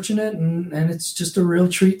super fortunate, and it's just a real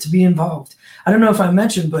treat to be involved. I don't know if I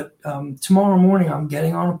mentioned, but tomorrow morning I'm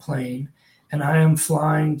getting on a plane, and I am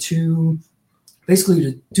flying to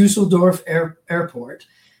Dusseldorf Airport.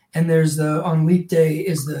 And there's on Leap Day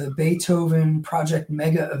is the Beethoven Project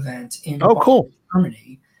Mega event in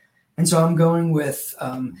Germany. And so I'm going with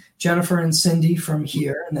Jennifer and Cindy from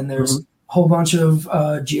here, and then there's a whole bunch of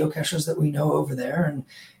geocachers that we know over there, and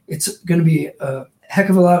it's going to be a heck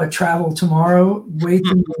of a lot of travel tomorrow, way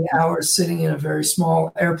too many hours sitting in a very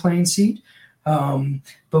small airplane seat.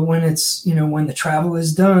 But when it's, when the travel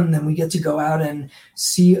is done, then we get to go out and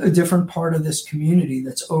see a different part of this community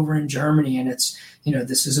that's over in Germany. And it's,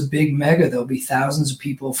 this is a big mega. There'll be thousands of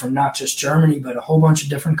people from not just Germany, but a whole bunch of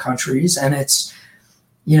different countries. And it's,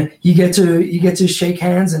 you get to shake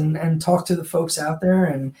hands and talk to the folks out there.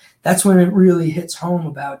 And that's when it really hits home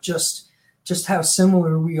about just how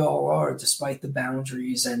similar we all are, despite the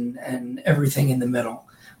boundaries and everything in the middle.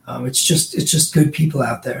 It's just good people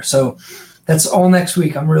out there. So that's all next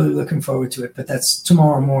week. I'm really looking forward to it, but that's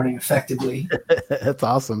tomorrow morning, effectively. That's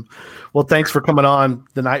awesome. Well, thanks for coming on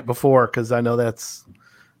the night before, because I know that's,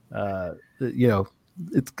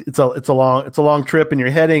 it's a long trip, and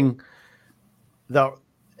you're heading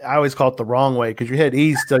I always call it the wrong way, because you head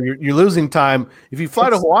east, so you're losing time. If you fly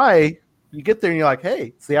to Hawaii, you get there and you're like,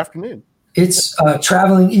 hey, it's the afternoon. It's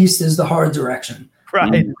traveling east is the hard direction.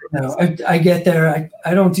 Right. I get there.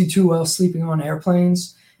 I don't do too well sleeping on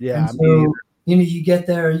airplanes. Yeah. So, you get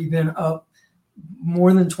there, you've been up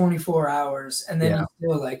more than 24 hours, and then you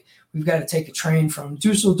feel like we've got to take a train from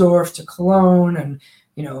Dusseldorf to Cologne and,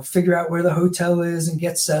 figure out where the hotel is and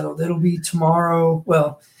get settled. It'll be tomorrow.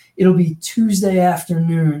 Well, it'll be Tuesday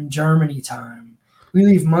afternoon, Germany time. We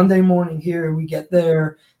leave Monday morning here. We get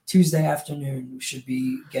there Tuesday afternoon. We should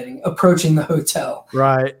be approaching the hotel.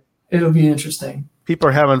 Right. It'll be interesting. People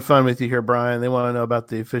are having fun with you here, Brian. They want to know about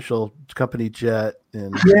the official company jet.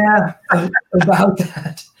 And about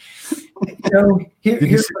that.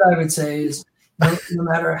 Here's what I would say is no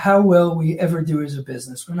matter how well we ever do as a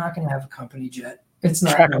business, we're not going to have a company jet. It's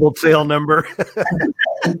not trackable tail number.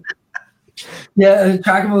 A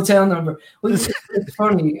trackable tail number. Well, it's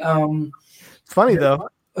funny. It's funny though.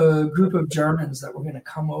 A group of Germans that were going to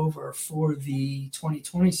come over for the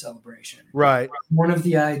 2020 celebration. Right. One of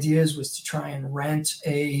the ideas was to try and rent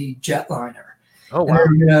a jetliner. Oh wow.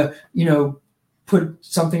 And they're gonna, put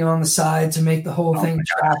something on the side to make the whole thing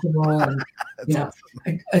trackable. And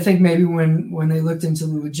awesome. I think maybe when they looked into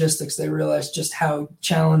the logistics, they realized just how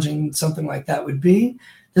challenging something like that would be.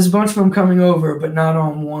 There's a bunch of them coming over, but not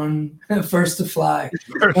on one first to fly.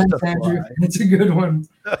 Andrew, it's a good one.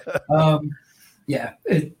 Happen.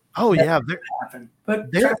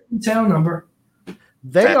 But they're tail number.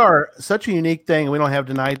 They are such a unique thing. We don't have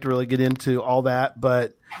tonight to really get into all that,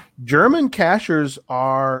 but German cachers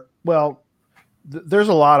are, well, there's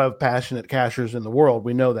a lot of passionate cachers in the world.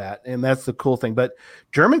 We know that, and that's the cool thing. But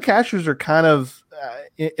German cachers are kind of,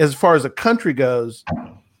 as far as the country goes,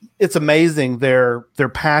 it's amazing their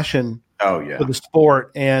passion for the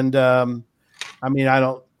sport. And I mean,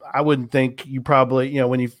 I wouldn't think you probably,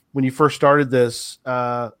 when you first started this,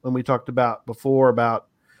 when we talked about before about,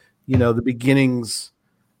 the beginnings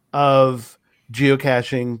of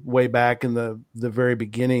geocaching way back in the very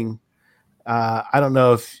beginning. I don't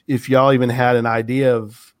know if y'all even had an idea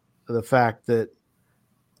of the fact that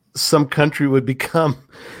some country would become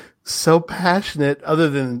so passionate, other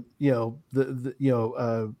than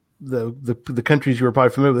the countries you were probably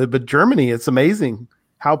familiar with. But Germany, it's amazing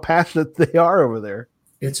how passionate they are over there.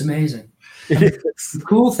 It's amazing. The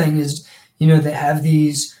cool thing is, they have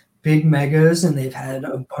these big megas, and they've had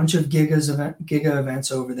a bunch of giga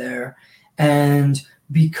events over there, and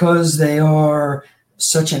because they are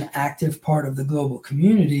such an active part of the global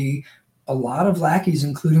community, a lot of lackeys,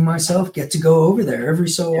 including myself, get to go over there every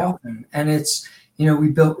so often. And it's, we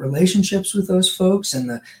built relationships with those folks, and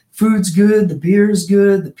the food's good, the beer's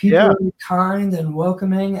good, the people are kind and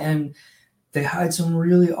welcoming, and they hide some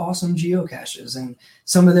really awesome geocaches. And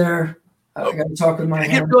some of their, I got to talk with my. I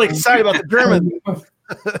get really excited about the German.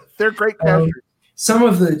 They're great caches. Some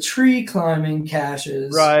of the tree climbing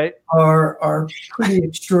caches are pretty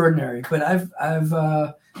extraordinary, but I've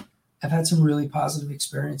had some really positive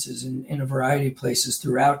experiences in a variety of places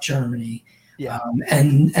throughout Germany. Yeah.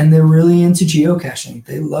 And they're really into geocaching.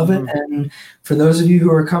 They love it. And for those of you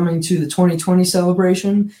who are coming to the 2020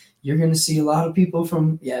 celebration, you're going to see a lot of people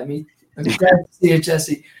from, I'm glad to see it,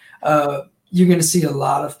 Jesse. You're going to see a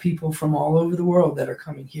lot of people from all over the world that are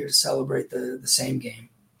coming here to celebrate the same game.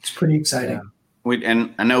 It's pretty exciting. Yeah.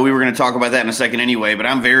 And I know we were going to talk about that in a second anyway, but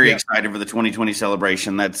I'm very excited for the 2020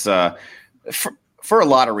 celebration. That's for a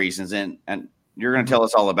lot of reasons, and you're going to tell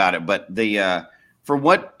us all about it. But for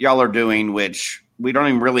what y'all are doing, which we don't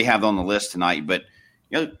even really have on the list tonight, but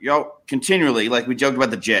y'all continually, like we joked about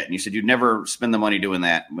the jet, and you said you'd never spend the money doing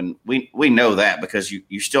that. When we know that because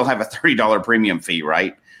you still have a $30 premium fee,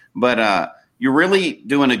 right? But you're really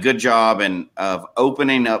doing a good job of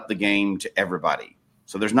opening up the game to everybody.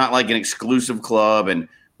 So there's not like an exclusive club, and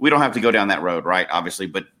we don't have to go down that road, right? Obviously,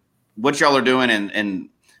 but what y'all are doing, and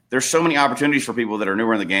there's so many opportunities for people that are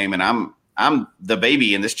newer in the game. And I'm the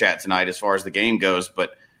baby in this chat tonight as far as the game goes,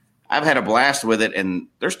 but I've had a blast with it, and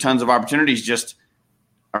there's tons of opportunities just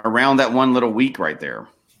around that one little week right there.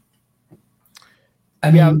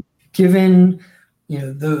 I mean, given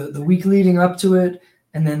the week leading up to it,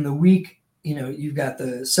 and then the week. You've got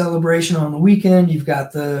the celebration on the weekend, you've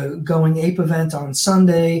got the Going Ape event on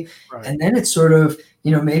Sunday, and then it's sort of,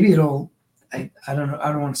 maybe it'll, I don't know,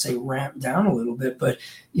 I don't want to say ramp down a little bit, but,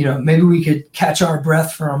 maybe we could catch our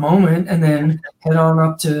breath for a moment and then head on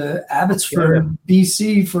up to Abbotsford,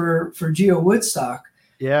 BC for Geo Woodstock.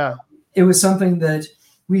 Yeah. It was something that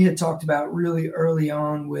we had talked about really early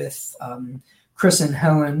on with Chris and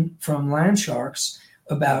Helen from Landsharks,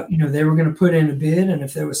 about, they were going to put in a bid, and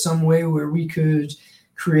if there was some way where we could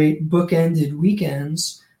create bookended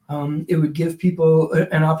weekends, it would give people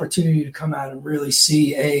an opportunity to come out and really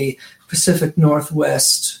see a Pacific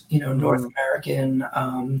Northwest, North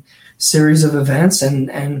American series of events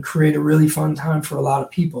and create a really fun time for a lot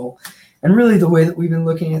of people. And really the way that we've been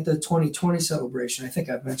looking at the 2020 celebration, I think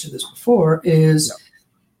I've mentioned this before, is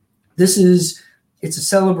it's a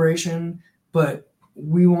celebration, but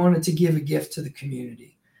we wanted to give a gift to the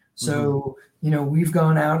community. So, we've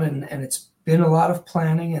gone out and it's been a lot of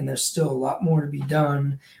planning, and there's still a lot more to be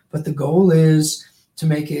done. But the goal is to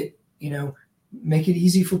make it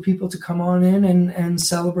easy for people to come on in and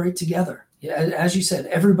celebrate together. Yeah, as you said,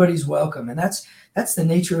 everybody's welcome. And that's the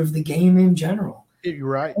nature of the game in general. You're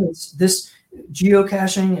right. It's this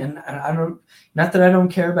geocaching, and not that I don't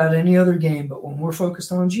care about any other game, but when we're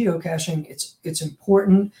focused on geocaching, it's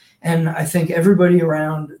important. And I think everybody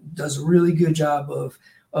around does a really good job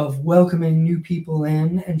of welcoming new people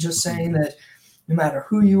in, and just saying that no matter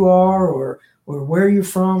who you are or where you're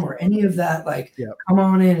from or any of that, come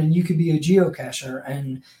on in and you could be a geocacher,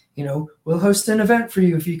 and we'll host an event for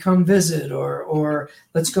you if you come visit, or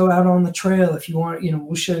let's go out on the trail if you want.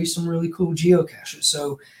 We'll show you some really cool geocaches.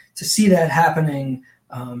 So to see that happening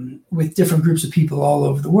with different groups of people all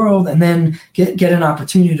over the world, and then get an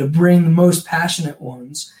opportunity to bring the most passionate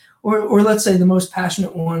ones, or let's say the most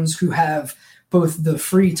passionate ones who have both the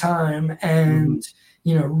free time and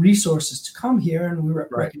resources to come here, and we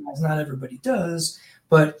recognize not everybody does,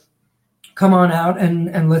 but come on out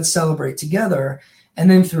and let's celebrate together. And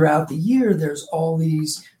then throughout the year, there's all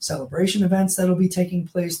these celebration events that'll be taking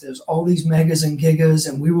place. There's all these megas and gigas,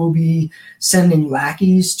 and we will be sending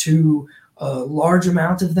lackeys to a large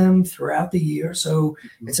amount of them throughout the year. So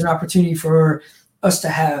it's an opportunity for us to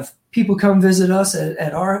have people come visit us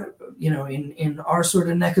at our, in our sort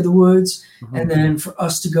of neck of the woods, and then for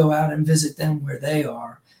us to go out and visit them where they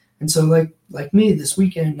are. And so like me this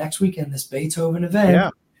next weekend, this Beethoven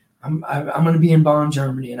event, I'm going to be in Bonn,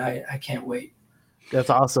 Germany, and I can't wait. That's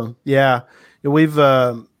awesome. Yeah. We've,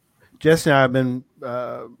 Jesse and I have been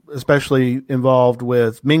especially involved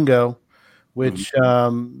with Mingo, which a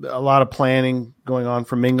lot of planning going on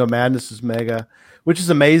for Mingo Madness's Mega, which is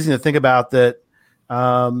amazing to think about that.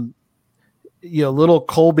 Little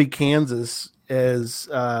Colby, Kansas is,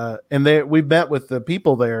 and we met with the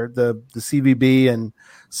people there, the CVB and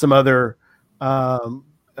some other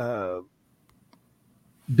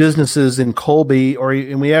businesses in Colby,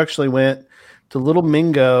 and we actually went to Little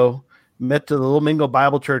Mingo, met to the Little Mingo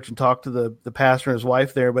Bible Church and talked to the pastor and his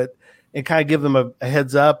wife there, and kind of give them a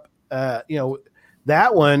heads up. That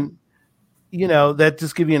one, that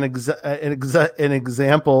just give you an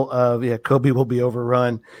example of, Kobe will be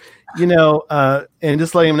overrun, and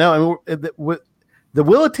just letting him know. I mean, the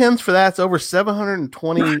will attends for that's over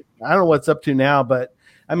 720. I don't know what's up to now, but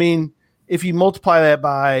I mean, if you multiply that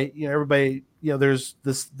by, everybody, there's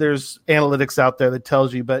analytics out there that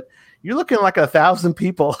tells you, but you're looking like 1,000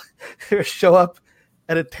 people show up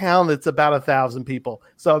at a town that's about 1,000 people.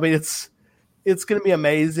 So, I mean, it's going to be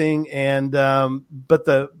amazing. And, but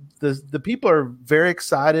the people are very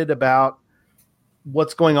excited about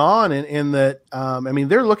what's going on in that. I mean,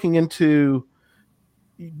 they're looking into,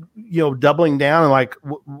 doubling down and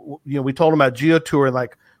we told them about GeoTour and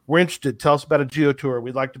we're interested. Tell us about a GeoTour.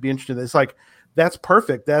 We'd like to be interested. It's that's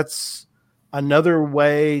perfect. That's another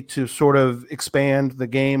way to sort of expand the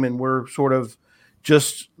game. And we're sort of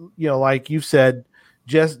just, like you said,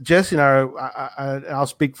 Jesse and I'll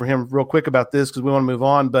speak for him real quick about this because we want to move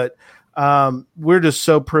on, but we're just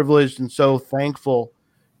so privileged and so thankful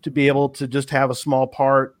to be able to just have a small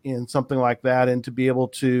part in something like that and to be able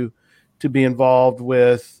to be involved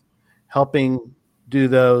with helping do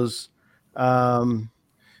those.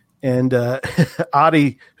 And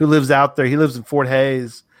Adi, who lives out there, he lives in Fort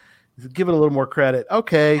Hays. Give it a little more credit.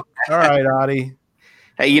 Okay. All right, Adi.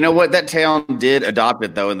 Hey, you know what? That town did adopt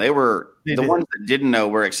it, though, and the ones that didn't know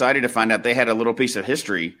were excited to find out they had a little piece of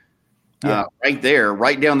history right there,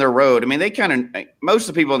 right down their road. I mean, most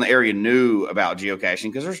of the people in the area knew about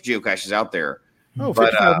geocaching because there's geocaches out there. Oh,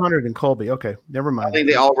 5,500 in Colby. Okay, never mind. I think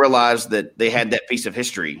they all realized that they had that piece of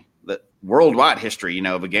history, that worldwide history,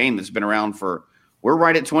 of a game that's been around we're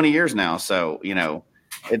right at 20 years now. So,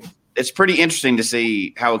 it's pretty interesting to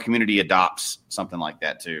see how a community adopts something like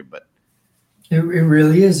that too. But it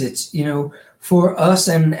really is. It's, for us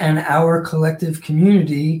and our collective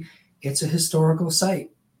community, it's a historical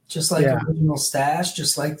site, just like Original Stash,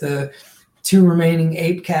 just like the 2 remaining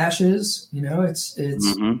ape caches.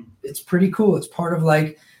 It's pretty cool. It's part of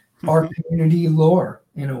our community lore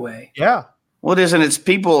in a way. Yeah. Well, it is. And it's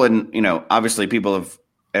people, and, obviously people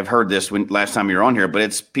have heard this last time you were on here, but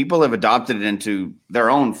it's people have adopted it into their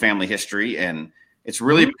own family history, and it's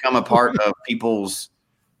really become a part of people's,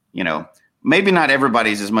 maybe not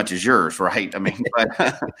everybody's as much as yours, right? I mean,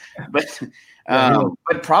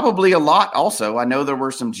 but probably a lot also. I know there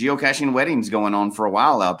were some geocaching weddings going on for a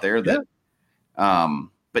while out there that,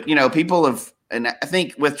 but people have, and I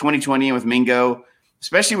think with 2020 and with Mingo,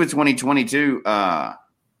 especially with 2022, I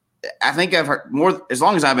think I've heard more, as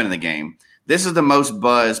long as I've been in the game, this is the most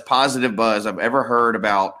positive buzz I've ever heard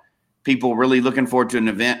about people really looking forward to an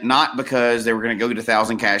event, not because they were going to go get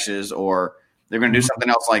 1,000 caches or they're going to do something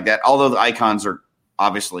else like that. Although the icons are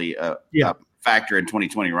obviously a factor in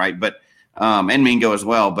 2020, right? But and Mingo as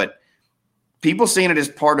well. But people seeing it as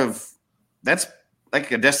part of, that's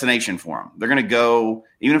like a destination for them. They're going to go,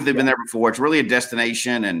 even if they've been there before. It's really a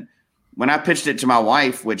destination. And when I pitched it to my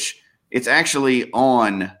wife, which it's actually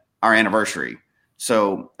on our anniversary.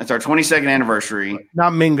 So it's our 22nd anniversary.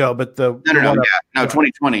 Not Mingo, but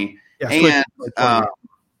 2020. Yeah, and I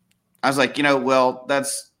was like,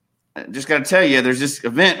 that's just got to tell you, there's this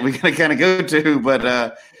event we got to kind of go to.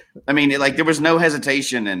 But I mean, there was no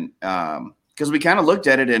hesitation, and because we kind of looked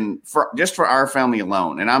at it, and for our family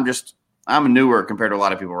alone, and I'm newer compared to a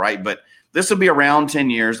lot of people, right? But this will be around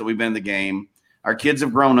 10 years that we've been in the game. Our kids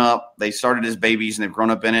have grown up; they started as babies, and they've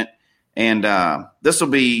grown up in it. And this will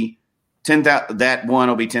be 10,000. That one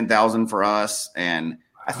will be 10,000 for us, and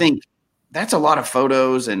I think that's a lot of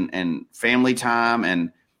photos and family time,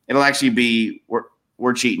 and it'll actually be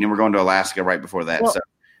we're cheating, and we're going to Alaska right before that. Well, so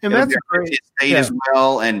and that's a great state as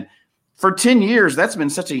well. And for 10 years, that's been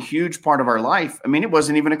such a huge part of our life. I mean, it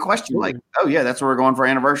wasn't even a question. Like, oh yeah, that's where we're going for our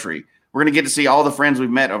anniversary. We're going to get to see all the friends we've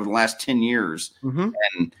met over the last 10 years,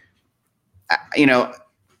 and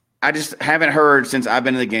I just haven't heard since I've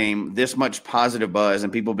been in the game this much positive buzz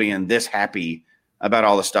and people being this happy about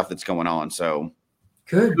all the stuff that's going on. So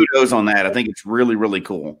good. Kudos on that. I think it's really, really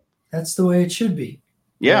cool. That's the way it should be.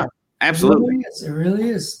 Yeah, absolutely. It really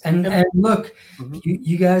is. And look,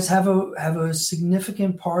 you guys have a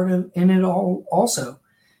significant part in it all also.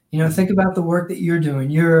 Think about the work that you're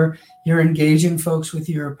doing. You're engaging folks with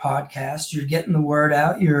your podcast. You're getting the word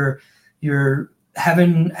out. You're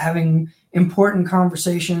having important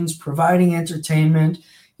conversations, providing entertainment.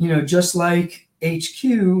 Just like HQ,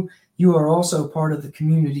 you are also part of the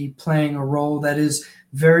community, playing a role that is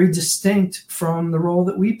very distinct from the role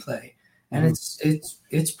that we play. And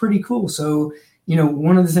it's pretty cool. So,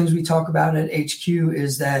 one of the things we talk about at HQ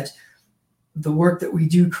is that the work that we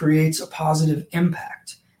do creates a positive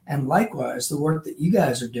impact. And likewise, the work that you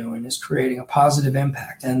guys are doing is creating a positive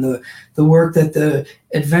impact. And the work that the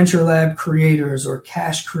Adventure Lab creators or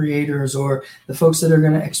Cache creators or the folks that are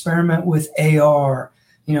going to experiment with AR,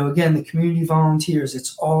 again, the community volunteers,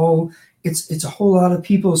 it's a whole lot of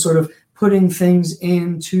people sort of putting things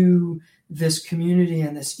into this community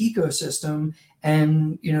and this ecosystem.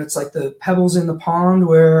 And, it's like the pebbles in the pond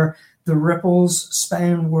where the ripples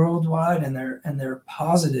span worldwide and they're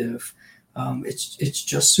positive. It's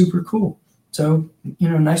just super cool. So,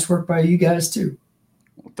 nice work by you guys too.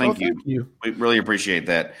 Well, thank you. We really appreciate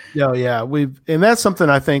that. Yeah. And that's something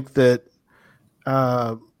I think that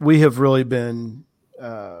we have really been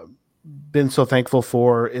so thankful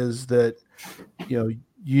for, is that,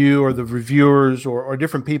 you or the reviewers or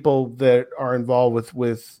different people that are involved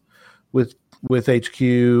with HQ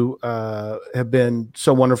have been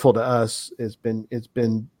so wonderful to us. It's been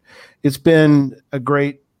a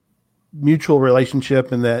great mutual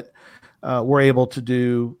relationship, in that we're able to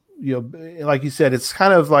do, like you said, it's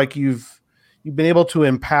kind of like you've been able to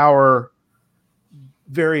empower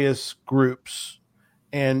various groups,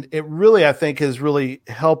 and it really, I think, has really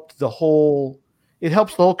helped the whole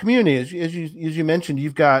community. As you mentioned,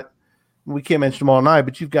 you've got, we can't mention them all night,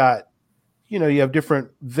 but you've got, you have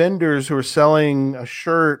different vendors who are selling a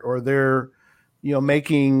shirt, or they're,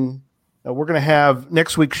 making. We're going to have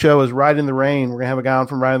next week's show is Ride in the Rain. We're going to have a guy on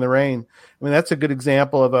from Ride in the Rain. I mean, that's a good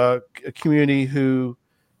example of a community who,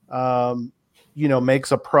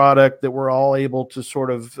 makes a product that we're all able to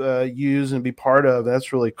sort of use and be part of.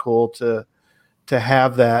 That's really cool to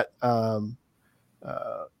have that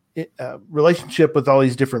relationship with all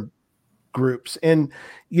these different groups. And,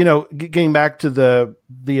 getting back to the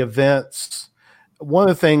events, one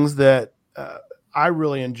of the things that I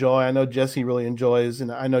really enjoy, I know Jesse really enjoys,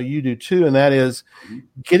 and I know you do too, and that is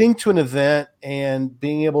getting to an event and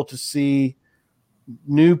being able to see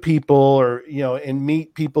new people, or and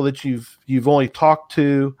meet people that you've only talked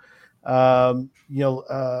to.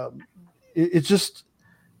 It's just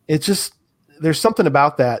there's something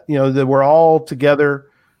about that, that we're all together,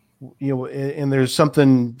 and there's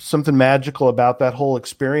something magical about that whole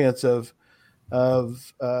experience of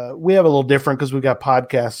we have a little different because we've got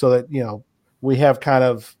podcasts, so that we have kind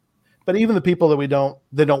of, but even the people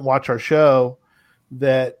that don't watch our show,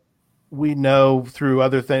 that we know through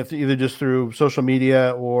other things, either just through social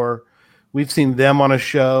media, or we've seen them on a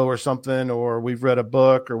show or something, or we've read a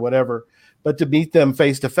book or whatever. But to meet them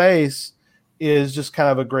face to face is just kind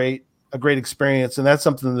of a great experience. And that's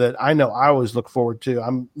something that I know I always look forward to.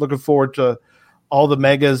 I'm looking forward to all the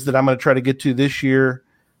megas that I'm going to try to get to this year.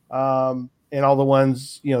 And all the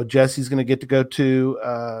ones, Jesse's going to get to go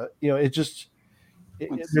to,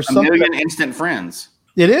 there's a million instant friends.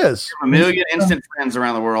 It is a million instant friends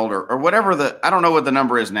around the world, or whatever I don't know what the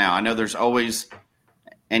number is now. I know there's always,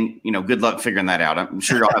 and good luck figuring that out. I'm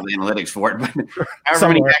sure y'all have the analytics for it, but however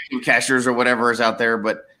many vacuum cashers or whatever is out there.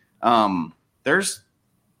 But there's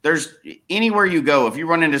anywhere you go, if you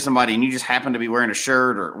run into somebody and you just happen to be wearing a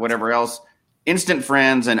shirt or whatever else, instant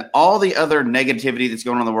friends, and all the other negativity that's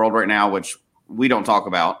going on in the world right now, which we don't talk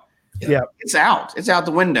about. Yeah, it's out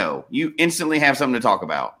the window. You instantly have something to talk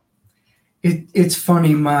about. It's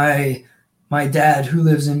funny. My dad, who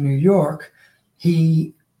lives in New York,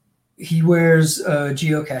 he wears a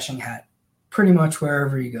geocaching hat pretty much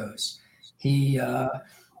wherever he goes. He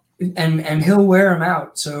and he'll wear them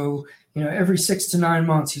out. So every 6 to 9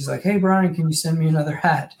 months, he's like, "Hey Brian, can you send me another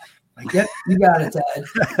hat?" Like, "Yep, you got it, Dad."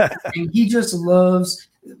 And he just loves.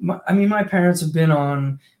 My parents have been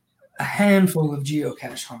on a handful of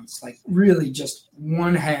geocache hunts, like really just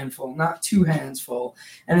one handful, not two hands full.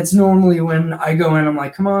 And it's normally when I go in, I'm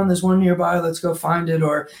like, "Come on, there's one nearby, let's go find it."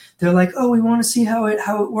 Or they're like, "Oh, we want to see how it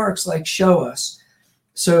works, like show us."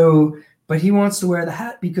 So, but he wants to wear the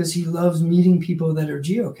hat because he loves meeting people that are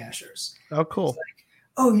geocachers. Oh, cool.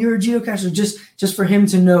 oh, you're a geocacher, just for him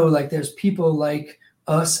to know like there's people like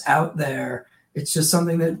us out there. It's just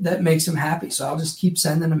something that makes him happy. So I'll just keep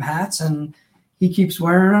sending him hats, and he keeps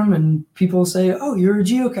wearing them, and people say, oh, you're a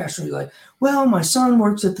geocacher. You're like, well, my son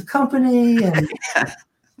works at the company, and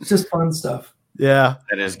it's just fun stuff. Yeah.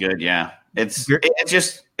 That is good. Yeah.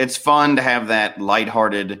 It's fun to have that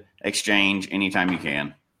lighthearted exchange anytime you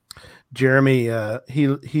can. Jeremy,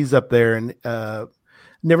 he's up there, and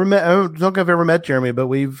never met. I don't think I've ever met Jeremy, but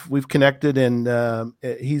we've connected, and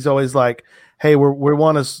he's always like, "Hey, we're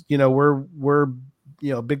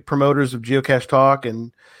big promoters of Geocache Talk,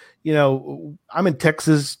 and I'm in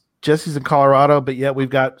Texas, Jesse's in Colorado, but yet we've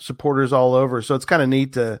got supporters all over. So it's kind of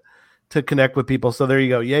neat to connect with people. So there you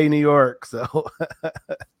go, yay New York! So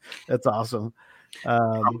that's awesome.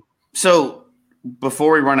 So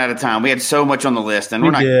before we run out of time, we had so much on the list, and we're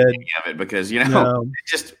not going to any of it because it's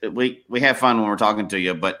just we have fun when we're talking to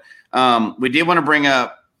you. But we did want to bring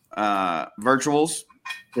up virtuals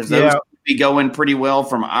because those be going pretty well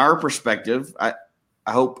from our perspective. I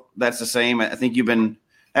hope that's the same. I think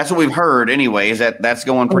that's what we've heard anyway. Is that's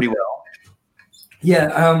going pretty well?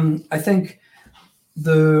 Yeah, I think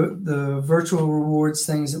the virtual rewards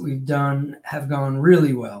things that we've done have gone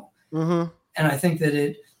really well, and I think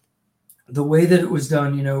that the way that it was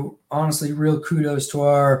done, honestly, real kudos to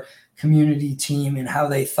our community team and how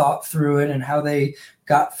they thought through it and how they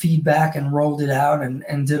got feedback and rolled it out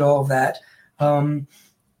and did all of that. I'm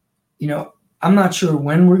not sure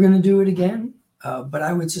when we're going to do it again, but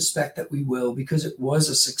I would suspect that we will because it was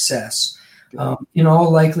a success. In all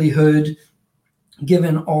likelihood,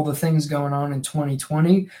 given all the things going on in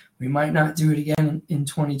 2020, we might not do it again in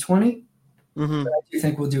 2020, but I do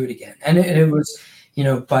think we'll do it again. And it was,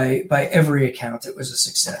 by every account, it was a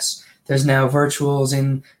success. There's now virtuals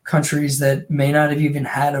in countries that may not have even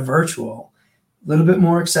had a virtual, a little bit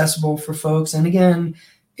more accessible for folks. And again,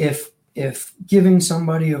 if giving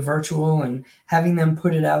somebody a virtual and having them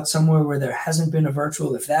put it out somewhere where there hasn't been a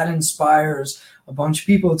virtual, if that inspires a bunch of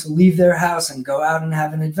people to leave their house and go out and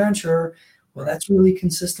have an adventure, well, that's really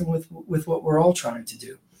consistent with what we're all trying to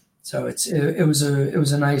do. So it was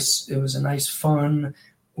a nice fun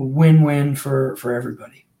win-win for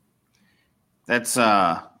everybody. That's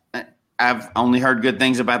I've only heard good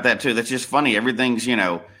things about that too. That's just funny. Everything's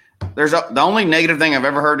the only negative thing I've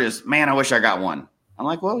ever heard is, man, I wish I got one. I'm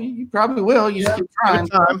like, well, you probably will. You just keep trying.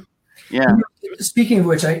 Yeah. Speaking of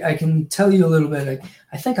which, I can tell you a little bit.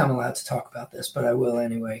 I think I'm allowed to talk about this, but I will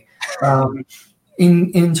anyway.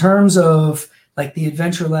 In terms of like the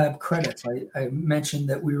Adventure Lab credits, I mentioned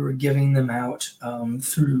that we were giving them out I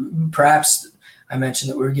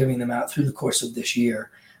mentioned that we were giving them out through the course of this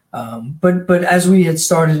year. But as we had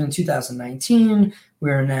started in 2019,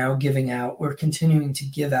 we're continuing to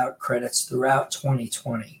give out credits throughout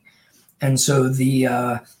 2020. And so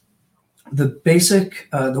the basic,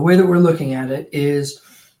 the way that we're looking at it is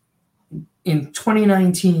in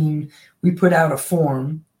 2019, we put out a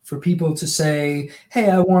form for people to say, hey,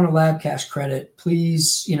 I want a lab cache credit,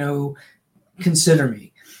 please, consider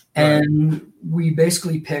me. And we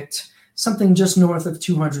basically picked something just north of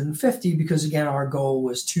 250 because again, our goal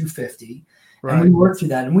was 250. Right. And we worked through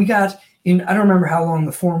that and we got I don't remember how long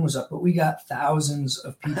the form was up, but we got thousands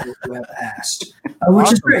of people who have asked,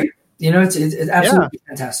 which is great. It's absolutely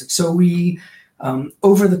fantastic. So we,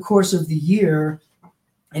 over the course of the year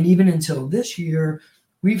and even until this year,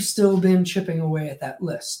 we've still been chipping away at that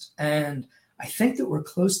list. And I think that we're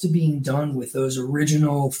close to being done with those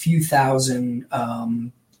original few thousand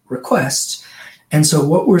requests. And so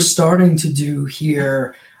what we're starting to do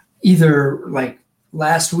here, either like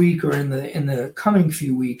last week or in the coming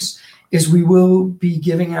few weeks, is we will be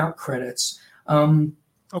giving out credits. Cool.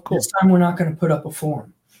 This time we're not going to put up a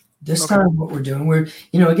form. This time what we're doing, we're,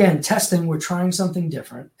 again, testing, we're trying something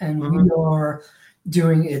different. And we are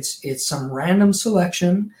doing it's some random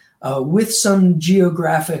selection with some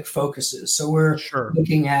geographic focuses. So we're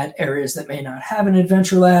looking at areas that may not have an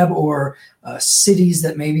adventure lab or cities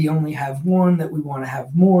that maybe only have one that we want to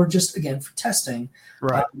have more, just again for testing.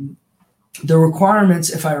 Right. The requirements,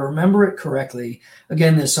 if I remember it correctly,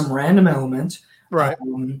 again, there's some random element. Right.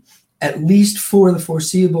 At least for the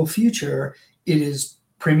foreseeable future, it is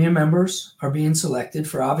premium members are being selected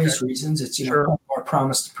for obvious reasons. It's our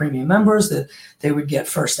promise to premium members that they would get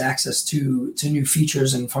first access to new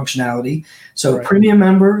features and functionality. So premium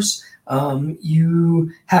members,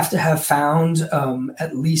 you have to have found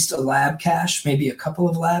at least a lab cache, maybe a couple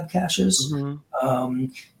of lab caches.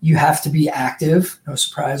 You have to be active. No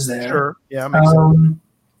surprise there. Sure. Yeah. Makes sense.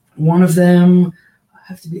 One of them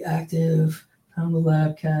have to be active. Found the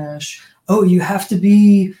lab cache. Oh, you have to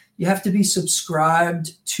be you have to be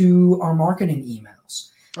subscribed to our marketing emails.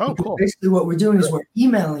 Oh, Because cool. basically what we're doing is we're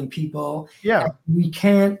emailing people. Yeah. And we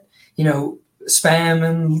can't, spam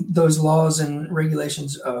and those laws and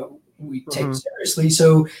regulations we take seriously.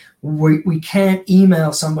 So we can't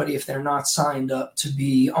email somebody if they're not signed up to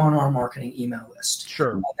be on our marketing email list.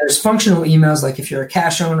 Sure. There's functional emails, like if you're a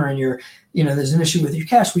cash owner and there's an issue with your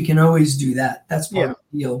cash, we can always do that. That's part of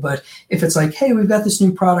the deal. But if it's like, hey, we've got this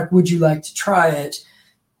new product, would you like to try it?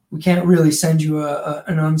 We can't really send you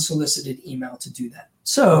an unsolicited email to do that.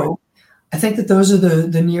 So I think that those are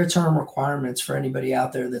the near-term requirements for anybody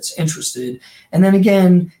out there that's interested. And then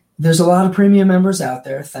again, there's a lot of premium members out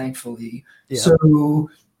there, thankfully. Yeah. So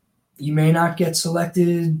you may not get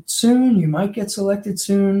selected soon. You might get selected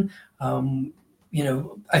soon.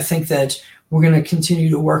 I think that we're going to continue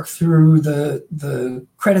to work through the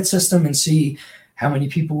credit system and see how many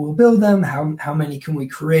people will build them, how many can we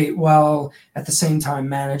create, while at the same time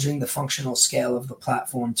managing the functional scale of the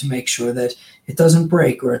platform to make sure that it doesn't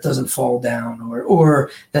break or it doesn't fall down,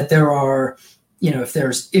 or that there are, if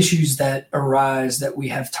there's issues that arise, that we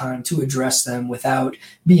have time to address them without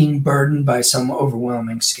being burdened by some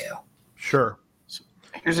overwhelming scale. Sure.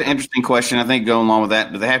 Here's an interesting question, I think, going along with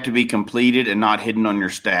that. Do they have to be completed and not hidden on your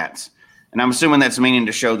stats? And I'm assuming that's meaning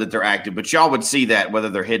to show that they're active, but y'all would see that whether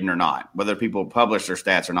they're hidden or not, whether people publish their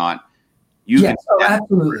stats or not.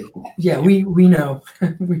 Absolutely. Yeah, we know.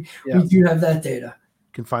 we do have that data.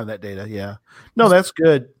 Can find that data. Yeah. No, that's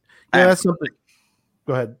good. Yeah, that's something.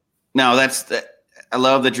 Go ahead. No, I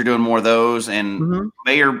love that you're doing more of those, and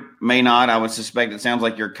may or may not. I would suspect it sounds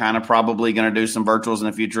like you're kind of probably going to do some virtuals in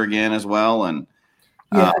the future again as well. And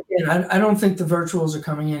again, I don't think the virtuals are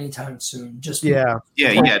coming anytime soon. Just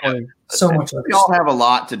so much. We all have a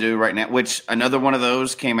lot to do right now. Which another one of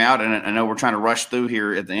those came out, and I know we're trying to rush through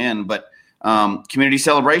here at the end, but community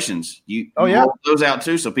celebrations. You roll those out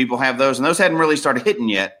too, so people have those, and those hadn't really started hitting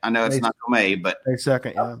yet. I know it's not till May, but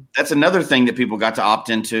that's another thing that people got to opt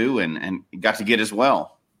into and got to get as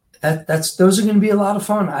well. Those are going to be a lot of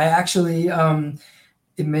fun. I actually.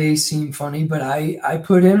 It may seem funny, but I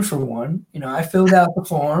put in for one. I filled out the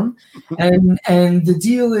form, and the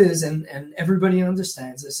deal is, and everybody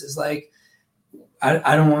understands this, is like,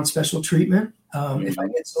 I don't want special treatment. If I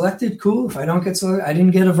get selected, cool. If I don't get selected, I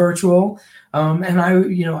didn't get a virtual, and I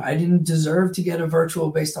didn't deserve to get a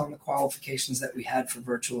virtual based on the qualifications that we had for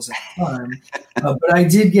virtuals at the time. But I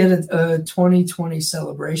did get a 2020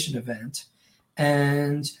 celebration event,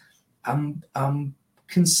 and I'm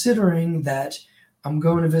considering that. I'm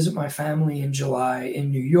going to visit my family in July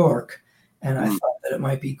in New York, and I thought that it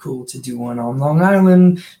might be cool to do one on Long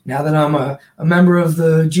Island. Now that I'm a member of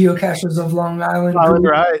the Geocachers of Long Island,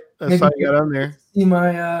 right? That's how you got on there. See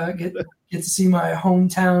my get to see my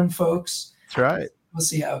hometown folks. That's right. We'll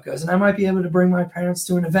see how it goes, and I might be able to bring my parents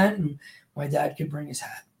to an event, and my dad could bring his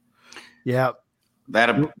hat. Yeah,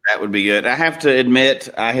 that would be good. I have to admit,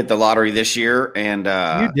 I hit the lottery this year, and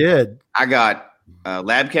you did. I got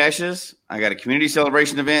lab caches. I got a community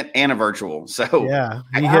celebration event and a virtual. So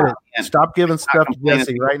you hit it. Stop giving stuff to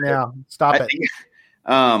Jesse right now. Stop it.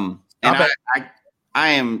 I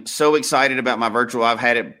am so excited about my virtual. I've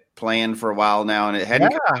had it planned for a while now, and it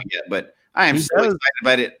hadn't come out yet. But I am so excited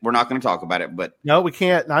about it. We're not going to talk about it, but no, we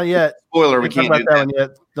can't. Not yet. Spoiler: we can't do that one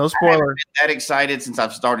yet. No spoiler. I haven't been that excited since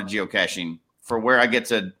I've started geocaching for where I get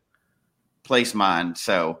to place mine.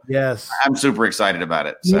 So yes, I'm super excited about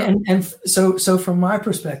it. So. Yeah, and so from my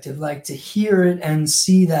perspective, like, to hear it and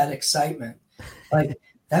see that excitement, like,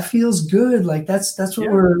 that feels good. Like that's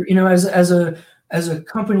what we're, as a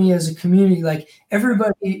company, as a community, like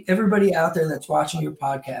everybody out there that's watching your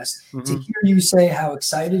podcast, to hear you say how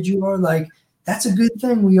excited you are, like, that's a good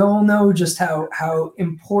thing. We all know just how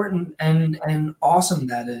important and awesome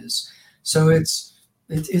that is. So it's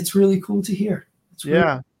really cool to hear. It's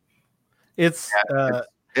really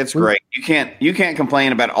It's great. You can't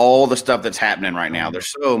complain about all the stuff that's happening right now.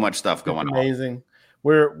 There's so much stuff going on. Amazing.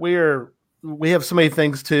 We have so many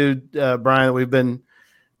things too, Brian.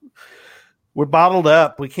 We're bottled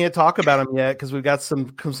up. We can't talk about them yet because we've got some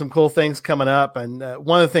cool things coming up. And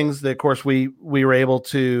one of the things that, of course, we were able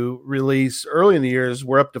to release early in the year is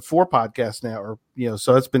we're up to 4 podcasts now,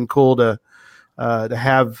 so it's been cool to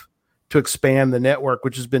have to expand the network,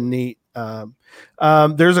 which has been neat.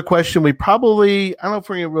 There's a question I don't know if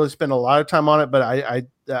we're going to really spend a lot of time on it, but I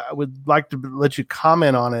would like to let you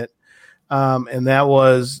comment on it. And that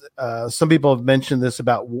was, some people have mentioned this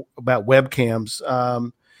about webcams,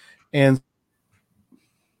 and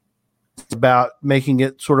about making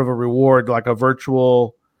it sort of a reward, like a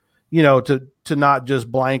virtual, to not just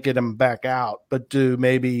blanket them back out, but to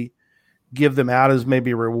maybe give them out as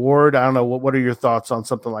maybe a reward? I don't know. What are your thoughts on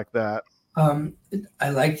something like that? I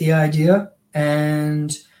like the idea,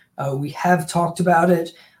 and we have talked about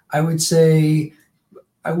it. I would say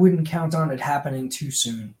I wouldn't count on it happening too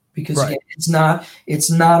soon because Right. again, it's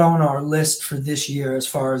not on our list for this year, as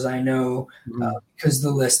far as I know, because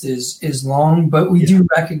the list is long. But we do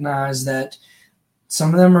recognize that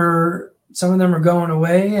some of them are going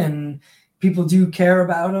away, and people do care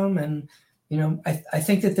about them. And I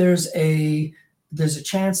think that there's a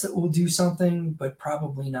chance that we'll do something, but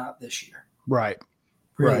probably not this year. Right.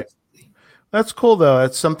 Really. Right. That's cool, though.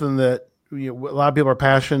 That's something that a lot of people are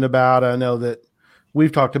passionate about. I know that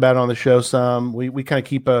we've talked about it on the show some. We kind of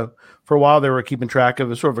keep for a while they were keeping track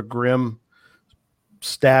of a sort of a grim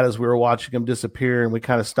stat as we were watching them disappear, and we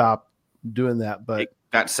kind of stopped doing that. But It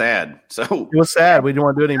got sad. So it was sad. We didn't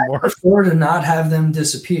want to do it I anymore. prefer to not have them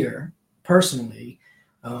disappear personally,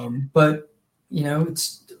 but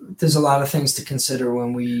there's a lot of things to consider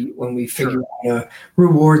when we figure out a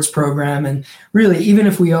rewards program. And really, even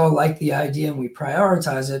if we all like the idea and we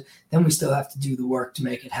prioritize it, then we still have to do the work to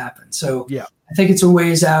make it happen. So Yeah. I think it's a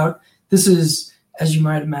ways out. This is, as you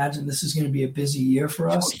might imagine, this is going to be a busy year for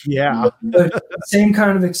us. Yeah. But same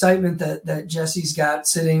kind of excitement that Jesse's got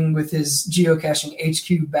sitting with his geocaching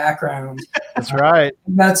HQ background. That's right.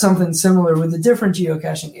 That's something similar with a different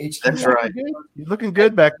geocaching HQ. That's right. You're looking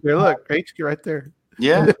good back there. Look, HQ right there.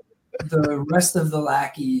 yeah, The rest of the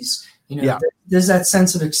lackeys, Yeah. there's that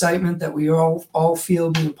sense of excitement that we all feel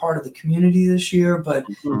being part of the community this year. But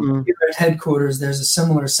Mhm. here at headquarters, there's a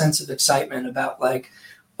similar sense of excitement about like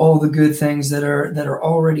all the good things that are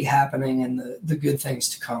already happening and the good things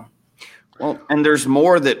to come. well, and there's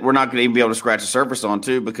more that we're not going to even be able to scratch the surface on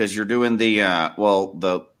too, because you're doing the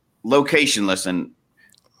location list, and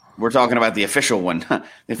we're talking about the official one, the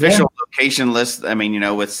official location list. I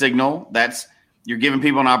mean, with Signal, you're giving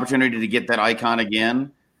people an opportunity to get that icon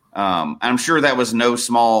again. I'm sure that was no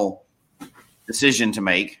small decision to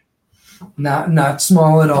make. Not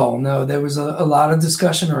small at all. No, there was a lot of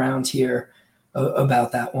discussion around here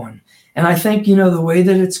about that one. And I think, the way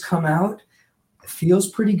that it's come out, it feels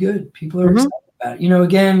pretty good. People are excited about it.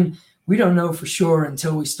 Again, we don't know for sure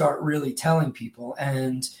until we start really telling people.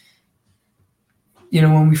 And,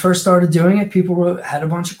 when we first started doing it, people had a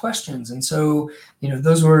bunch of questions. And so,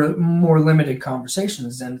 those were more limited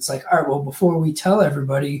conversations. And it's like, all right, well, before we tell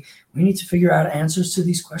everybody, we need to figure out answers to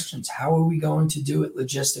these questions. How are we going to do it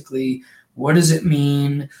logistically? What does it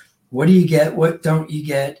mean? What do you get? What don't you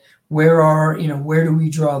get? Where do we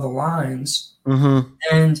draw the lines? Mm-hmm.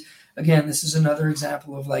 And again, this is another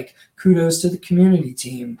example of like kudos to the community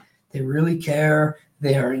team. They really care.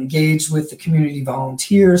 They are engaged with the community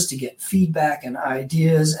volunteers to get feedback and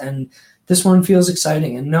ideas. And this one feels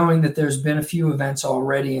exciting. And knowing that there's been a few events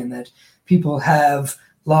already and that people have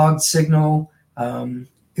logged Signal,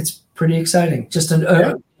 it's pretty exciting. Just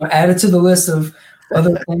add it to the list of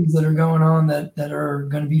other things that are going on that are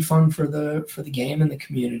going to be fun for the game and the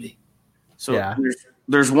community. So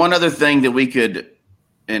there's one other thing that we could,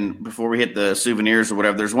 and before we hit the souvenirs or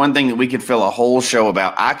whatever, there's one thing that we could fill a whole show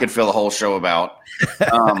about. I could fill a whole show about,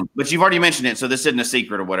 but you've already mentioned it, so this isn't a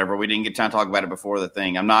secret or whatever. We didn't get time to talk about it before the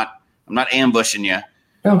thing. I'm not ambushing you.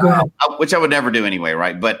 No, go ahead. Which I would never do anyway,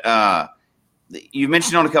 right? But you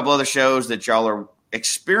mentioned on a couple other shows that y'all are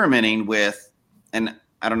experimenting with, and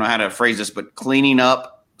I don't know how to phrase this, but cleaning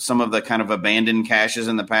up some of the kind of abandoned caches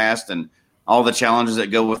in the past and all the challenges that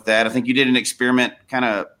go with that. I think you did an experiment kind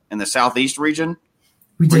of in the Southeast region.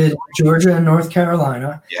 We did Georgia and North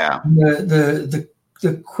Carolina. Yeah. The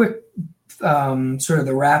quick sort of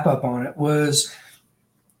the wrap up on it was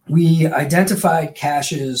we identified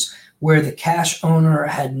caches where the cache owner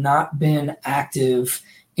had not been active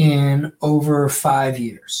in over 5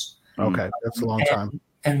 years. Okay, that's a long time.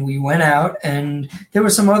 And we went out, and there were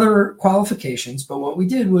some other qualifications, but what we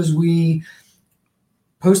did was we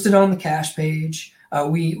posted on the cache page.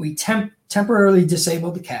 We temporarily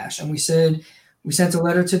disabled the cache, and we said we sent a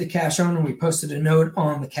letter to the cache owner. And we posted a note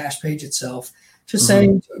on the cache page itself, just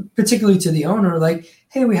saying, particularly to the owner, like,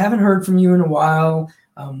 "Hey, we haven't heard from you in a while.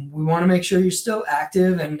 We want to make sure you're still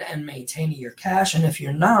active and maintaining your cache. And if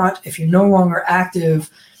you're no longer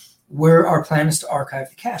active, our plan is to archive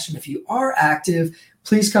the cache. And if you are active,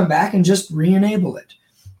 please come back and just re-enable it.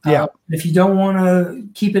 Yeah. If you don't want to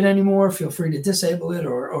keep it anymore, feel free to disable it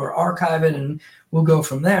or archive it, and we'll go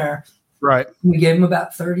from there." Right. We gave them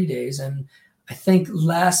about 30 days. And I think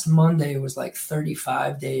last Monday was like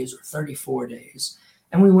 35 days or 34 days.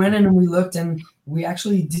 And we went in and we looked, and we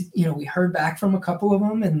actually did, we heard back from a couple of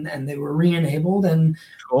them, and they were re-enabled, and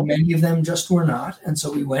many of them just were not. And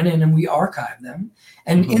so we went in and we archived them.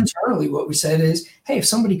 And internally what we said is, hey, if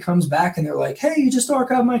somebody comes back and they're like, hey, you just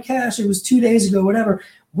archived my cache, it was 2 days ago, whatever,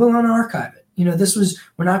 we'll unarchive it.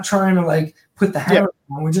 We're not trying to like put the hammer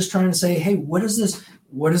on. We're just trying to say, hey, what does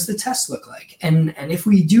the test look like? And if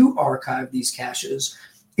we do archive these caches,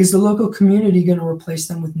 is the local community going to replace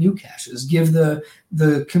them with new caches, give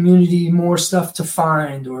the community more stuff to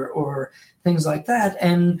find or things like that?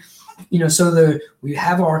 And, so we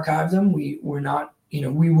have archived them. We're not,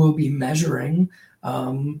 we will be measuring,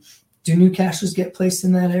 do new caches get placed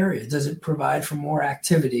in that area? Does it provide for more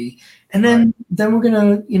activity? And then we're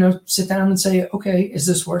going to, sit down and say, okay, is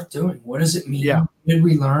this worth doing? What does it mean? Yeah. Did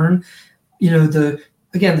we learn? The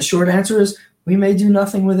short answer is we may do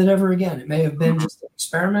nothing with it ever again. It may have been just an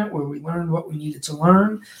experiment where we learned what we needed to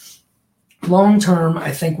learn. Long term,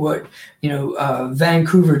 I think what,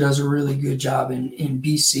 Vancouver does a really good job in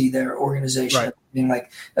BC, their organization, being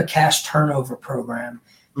like a cache turnover program.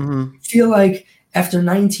 I feel like after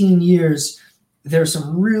 19 years, there's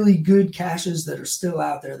some really good caches that are still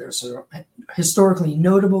out there. There's some historically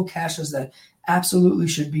notable caches that absolutely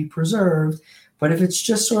should be preserved. But if it's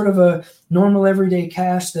just sort of a normal everyday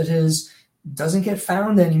cache that doesn't get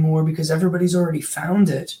found anymore because everybody's already found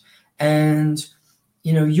it, and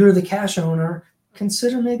you're the cache owner,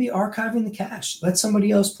 consider maybe archiving the cache. Let somebody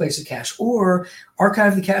else place a cache, or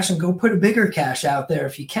archive the cache and go put a bigger cache out there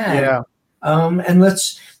if you can. Yeah. And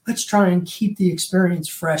let's try and keep the experience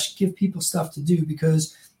fresh, give people stuff to do,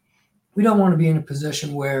 because we don't want to be in a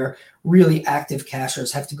position where really active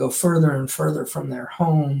cachers have to go further and further from their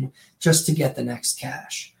home just to get the next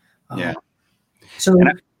cache. So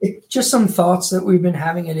just some thoughts that we've been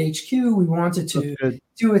having at HQ. We wanted to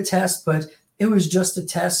do a test, but it was just a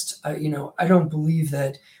test. I don't believe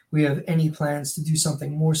that we have any plans to do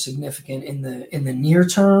something more significant in the near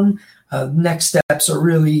term. Next steps are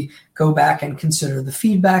really go back and consider the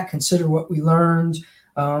feedback, consider what we learned,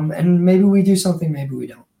 and maybe we do something, maybe we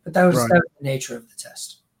don't. But that was the nature of the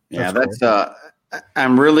test. Yeah,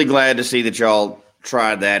 I'm really glad to see that y'all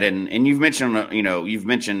tried that, and you've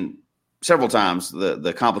mentioned several times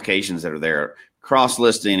the complications that are there,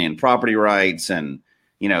 cross-listing and property rights and,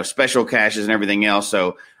 special caches and everything else.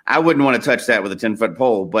 So I wouldn't want to touch that with a 10-foot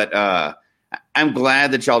pole, but I'm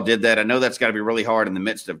glad that y'all did that. I know that's got to be really hard in the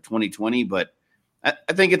midst of 2020, but I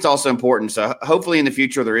think it's also important. So hopefully in the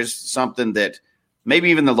future, there is something that maybe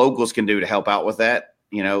even the locals can do to help out with that,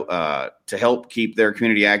 to help keep their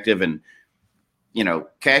community active. And,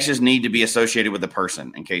 caches need to be associated with the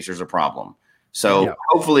person in case there's a problem. So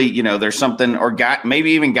hopefully, there's something or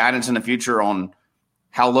maybe even guidance in the future on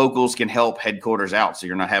how locals can help headquarters out. So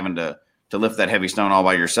you're not having to lift that heavy stone all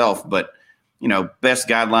by yourself, but, best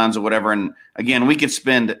guidelines or whatever. And again, we could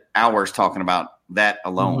spend hours talking about that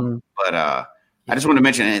alone, but I just want to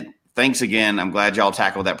mention it. Thanks again. I'm glad y'all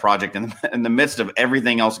tackled that project in the midst of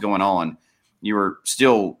everything else going on. You were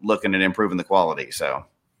still looking at improving the quality. So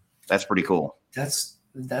that's pretty cool. That's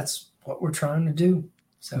what we're trying to do.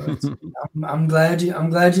 So I'm glad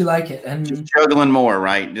you like it, and just juggling more,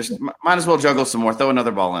 right? Just might as well juggle some more. Throw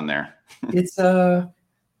another ball in there. It's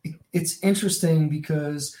interesting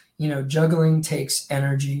because juggling takes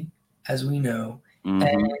energy, as we know,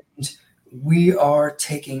 and we are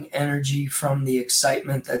taking energy from the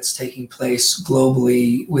excitement that's taking place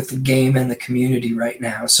globally with the game and the community right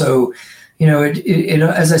now. So,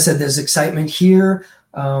 as I said, there's excitement here.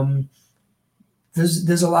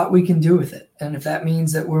 There's a lot we can do with it. And if that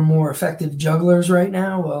means that we're more effective jugglers right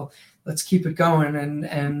now, well, let's keep it going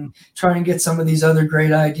and try and get some of these other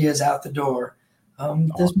great ideas out the door.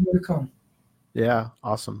 There's more to come. Yeah.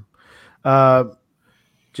 Awesome.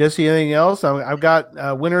 Jesse, anything else? I've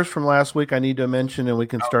got winners from last week I need to mention, and we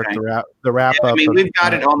can start the wrap up. I mean, we've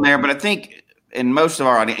got it on there, but I think in most of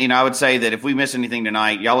our audience, I would say that if we miss anything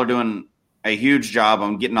tonight, y'all are doing a huge job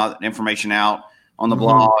on getting all that information out on the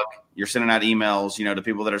blog. You're sending out emails, to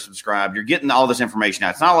people that are subscribed. You're getting all this information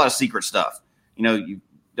out. It's not a lot of secret stuff. You've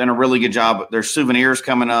done a really good job. There's souvenirs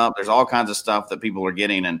coming up. There's all kinds of stuff that people are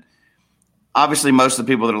getting. And obviously most of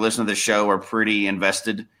the people that are listening to this show are pretty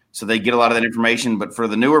invested, so they get a lot of that information. But for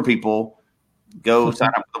the newer people, go sign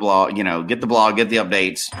up for the blog, get the blog, get the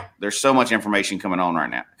updates. There's so much information coming out right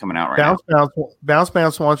now. Bounce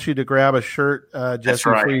Bounce wants you to grab a shirt,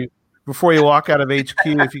 Jesse, before you walk out of HQ.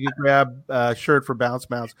 If you could grab a shirt for Bounce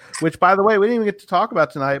Bounce, which, by the way, we didn't even get to talk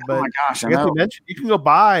about tonight, but I guess we mentioned you can go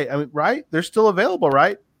buy. Right? They're still available,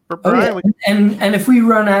 right? And if we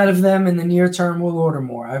run out of them in the near term, we'll order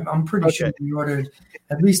more. I'm pretty sure we ordered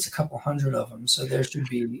at least a couple hundred of them, so there should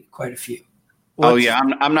be quite a few. Oh yeah,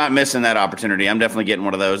 I'm not missing that opportunity. I'm definitely getting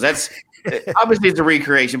one of those. That's obviously it's a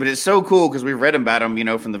recreation, but it's so cool because we've read about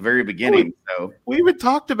them, from the very beginning. So we even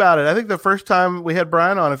talked about it. I think the first time we had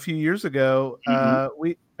Brian on a few years ago,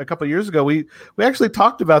 a couple of years ago, we actually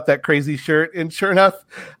talked about that crazy shirt, and sure enough,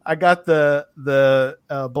 I got the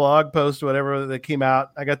blog post or whatever that came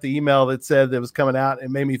out. I got the email that said that it was coming out,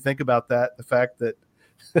 and made me think about that. The fact that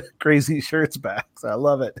crazy shirts back, so I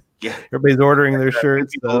love it. Yeah, everybody's ordering their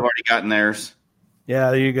shirts. People have already gotten theirs.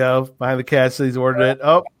 Yeah, there you go. Behind the Catch, he's ordered it.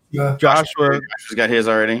 Oh, yeah. Joshua's got his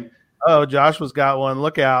already. Oh, Joshua's got one.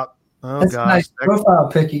 Look out. Oh, that's gosh. A nice profile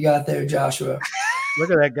pic you got there, Joshua.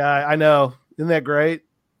 Look at that guy. I know. Isn't that great?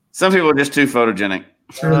 Some people are just too photogenic.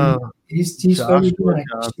 He's photogenic.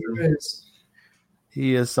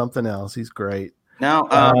 He is something else. He's great.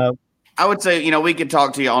 Now, I would say, we could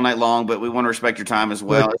talk to you all night long, but we want to respect your time as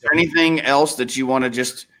well. Is there anything else that you want to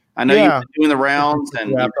just – I know you've been doing the rounds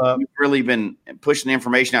and you've really been pushing the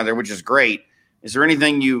information out there, which is great. Is there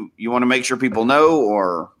anything you want to make sure people know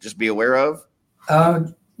or just be aware of?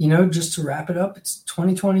 Just to wrap it up,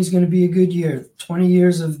 2020 is going to be a good year. 20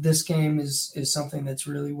 years of this game is something that's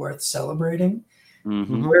really worth celebrating.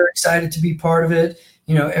 Mm-hmm. We're excited to be part of it.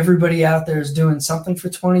 Everybody out there is doing something for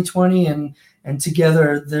 2020, and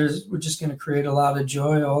together we're just going to create a lot of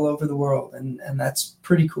joy all over the world, and that's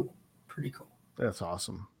pretty cool. Pretty cool. That's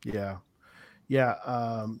awesome. Yeah.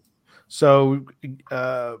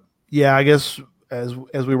 I guess as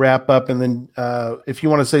we wrap up, and then if you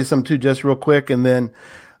want to say something too, just real quick, and then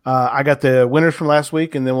I got the winners from last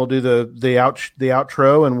week, and then we'll do the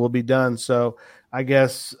outro, and we'll be done. So I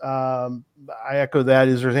guess I echo that.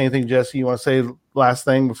 Is there anything, Jesse, you want to say last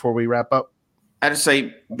thing before we wrap up? I just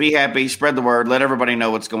say be happy, spread the word, let everybody know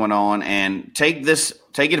what's going on, and take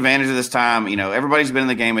advantage of this time. Everybody's been in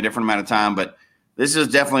the game a different amount of time, but this is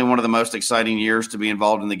definitely one of the most exciting years to be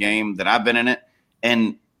involved in the game that I've been in it.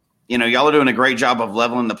 And, y'all are doing a great job of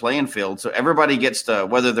leveling the playing field. So everybody gets to,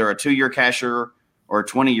 whether they're a 2-year casher or a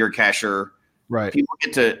 20-year casher, right? People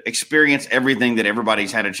get to experience everything that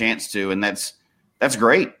everybody's had a chance to. And that's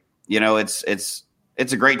great. It's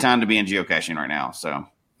a great time to be in geocaching right now. So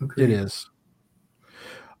it is.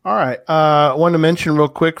 All right. I wanted to mention real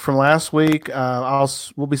quick from last week,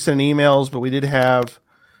 we'll be sending emails, but we did have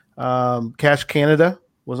Cache Canada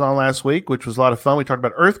was on last week, which was a lot of fun. We talked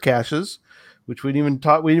about Earth caches, which we didn't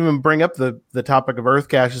even bring up the topic of Earth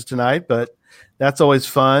caches tonight, but that's always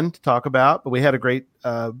fun to talk about. But we had a great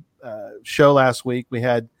show last week.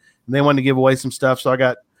 And they wanted to give away some stuff. So I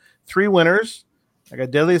got 3 winners. I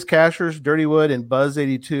got Deadliest Cachers, Dirty Wood, and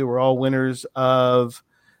Buzz82 were all winners of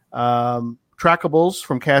trackables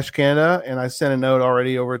from Cache Canada. And I sent a note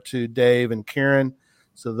already over to Dave and Karen,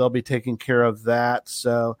 so they'll be taking care of that.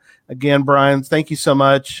 So again, Brian, thank you so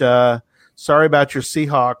much. Sorry about your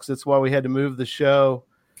Seahawks. That's why we had to move the show.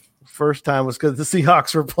 First time was because the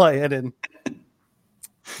Seahawks were playing, and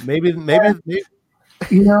maybe.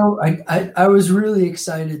 I was really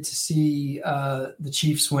excited to see the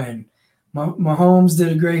Chiefs win. Mahomes did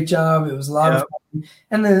a great job. It was a lot of fun,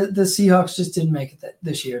 and the Seahawks just didn't make it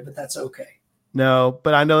this year, but that's okay. No,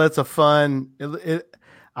 but I know that's a fun.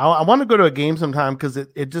 I want to go to a game sometime because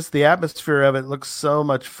it just, the atmosphere of it looks so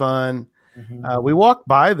much fun. Mm-hmm. We walked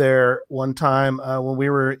by there one time when we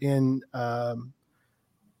were in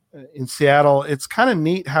Seattle. It's kind of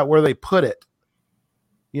neat where they put it.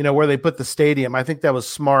 Where they put the stadium. I think that was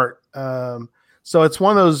smart. So it's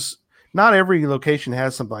one of those. Not every location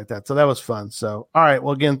has something like that. So that was fun. So, all right.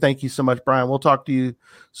 Well, again, thank you so much, Brian. We'll talk to you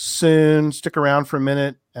soon. Stick around for a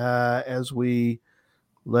minute as we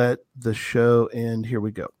let the show end. Here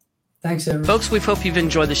we go. Thanks, everyone. Folks, we hope you've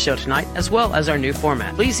enjoyed the show tonight, as well as our new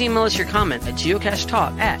format. Please email us your comment at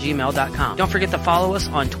geocachetalk@gmail.com. Don't forget to follow us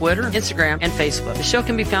on Twitter, Instagram, and Facebook. The show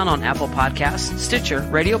can be found on Apple Podcasts, Stitcher,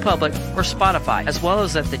 Radio Public, or Spotify, as well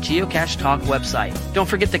as at the Geocache Talk website. Don't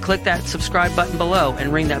forget to click that subscribe button below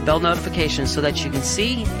and ring that bell notification so that you can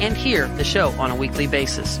see and hear the show on a weekly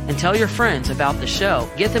basis. And tell your friends about the show.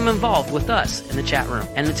 Get them involved with us in the chat room.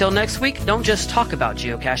 And until next week, don't just talk about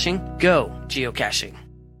geocaching, go geocaching.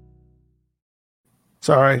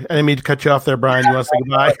 Sorry, I didn't mean to cut you off there, Brian. You want to say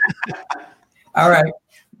goodbye? All right.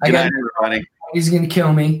 Good night, everybody. He's going to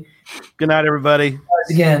kill me. Good night, everybody.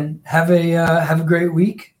 Again, have a great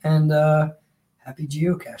week, and happy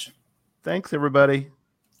geocaching. Thanks, everybody.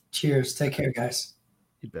 Cheers. Take care, guys.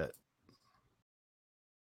 You bet.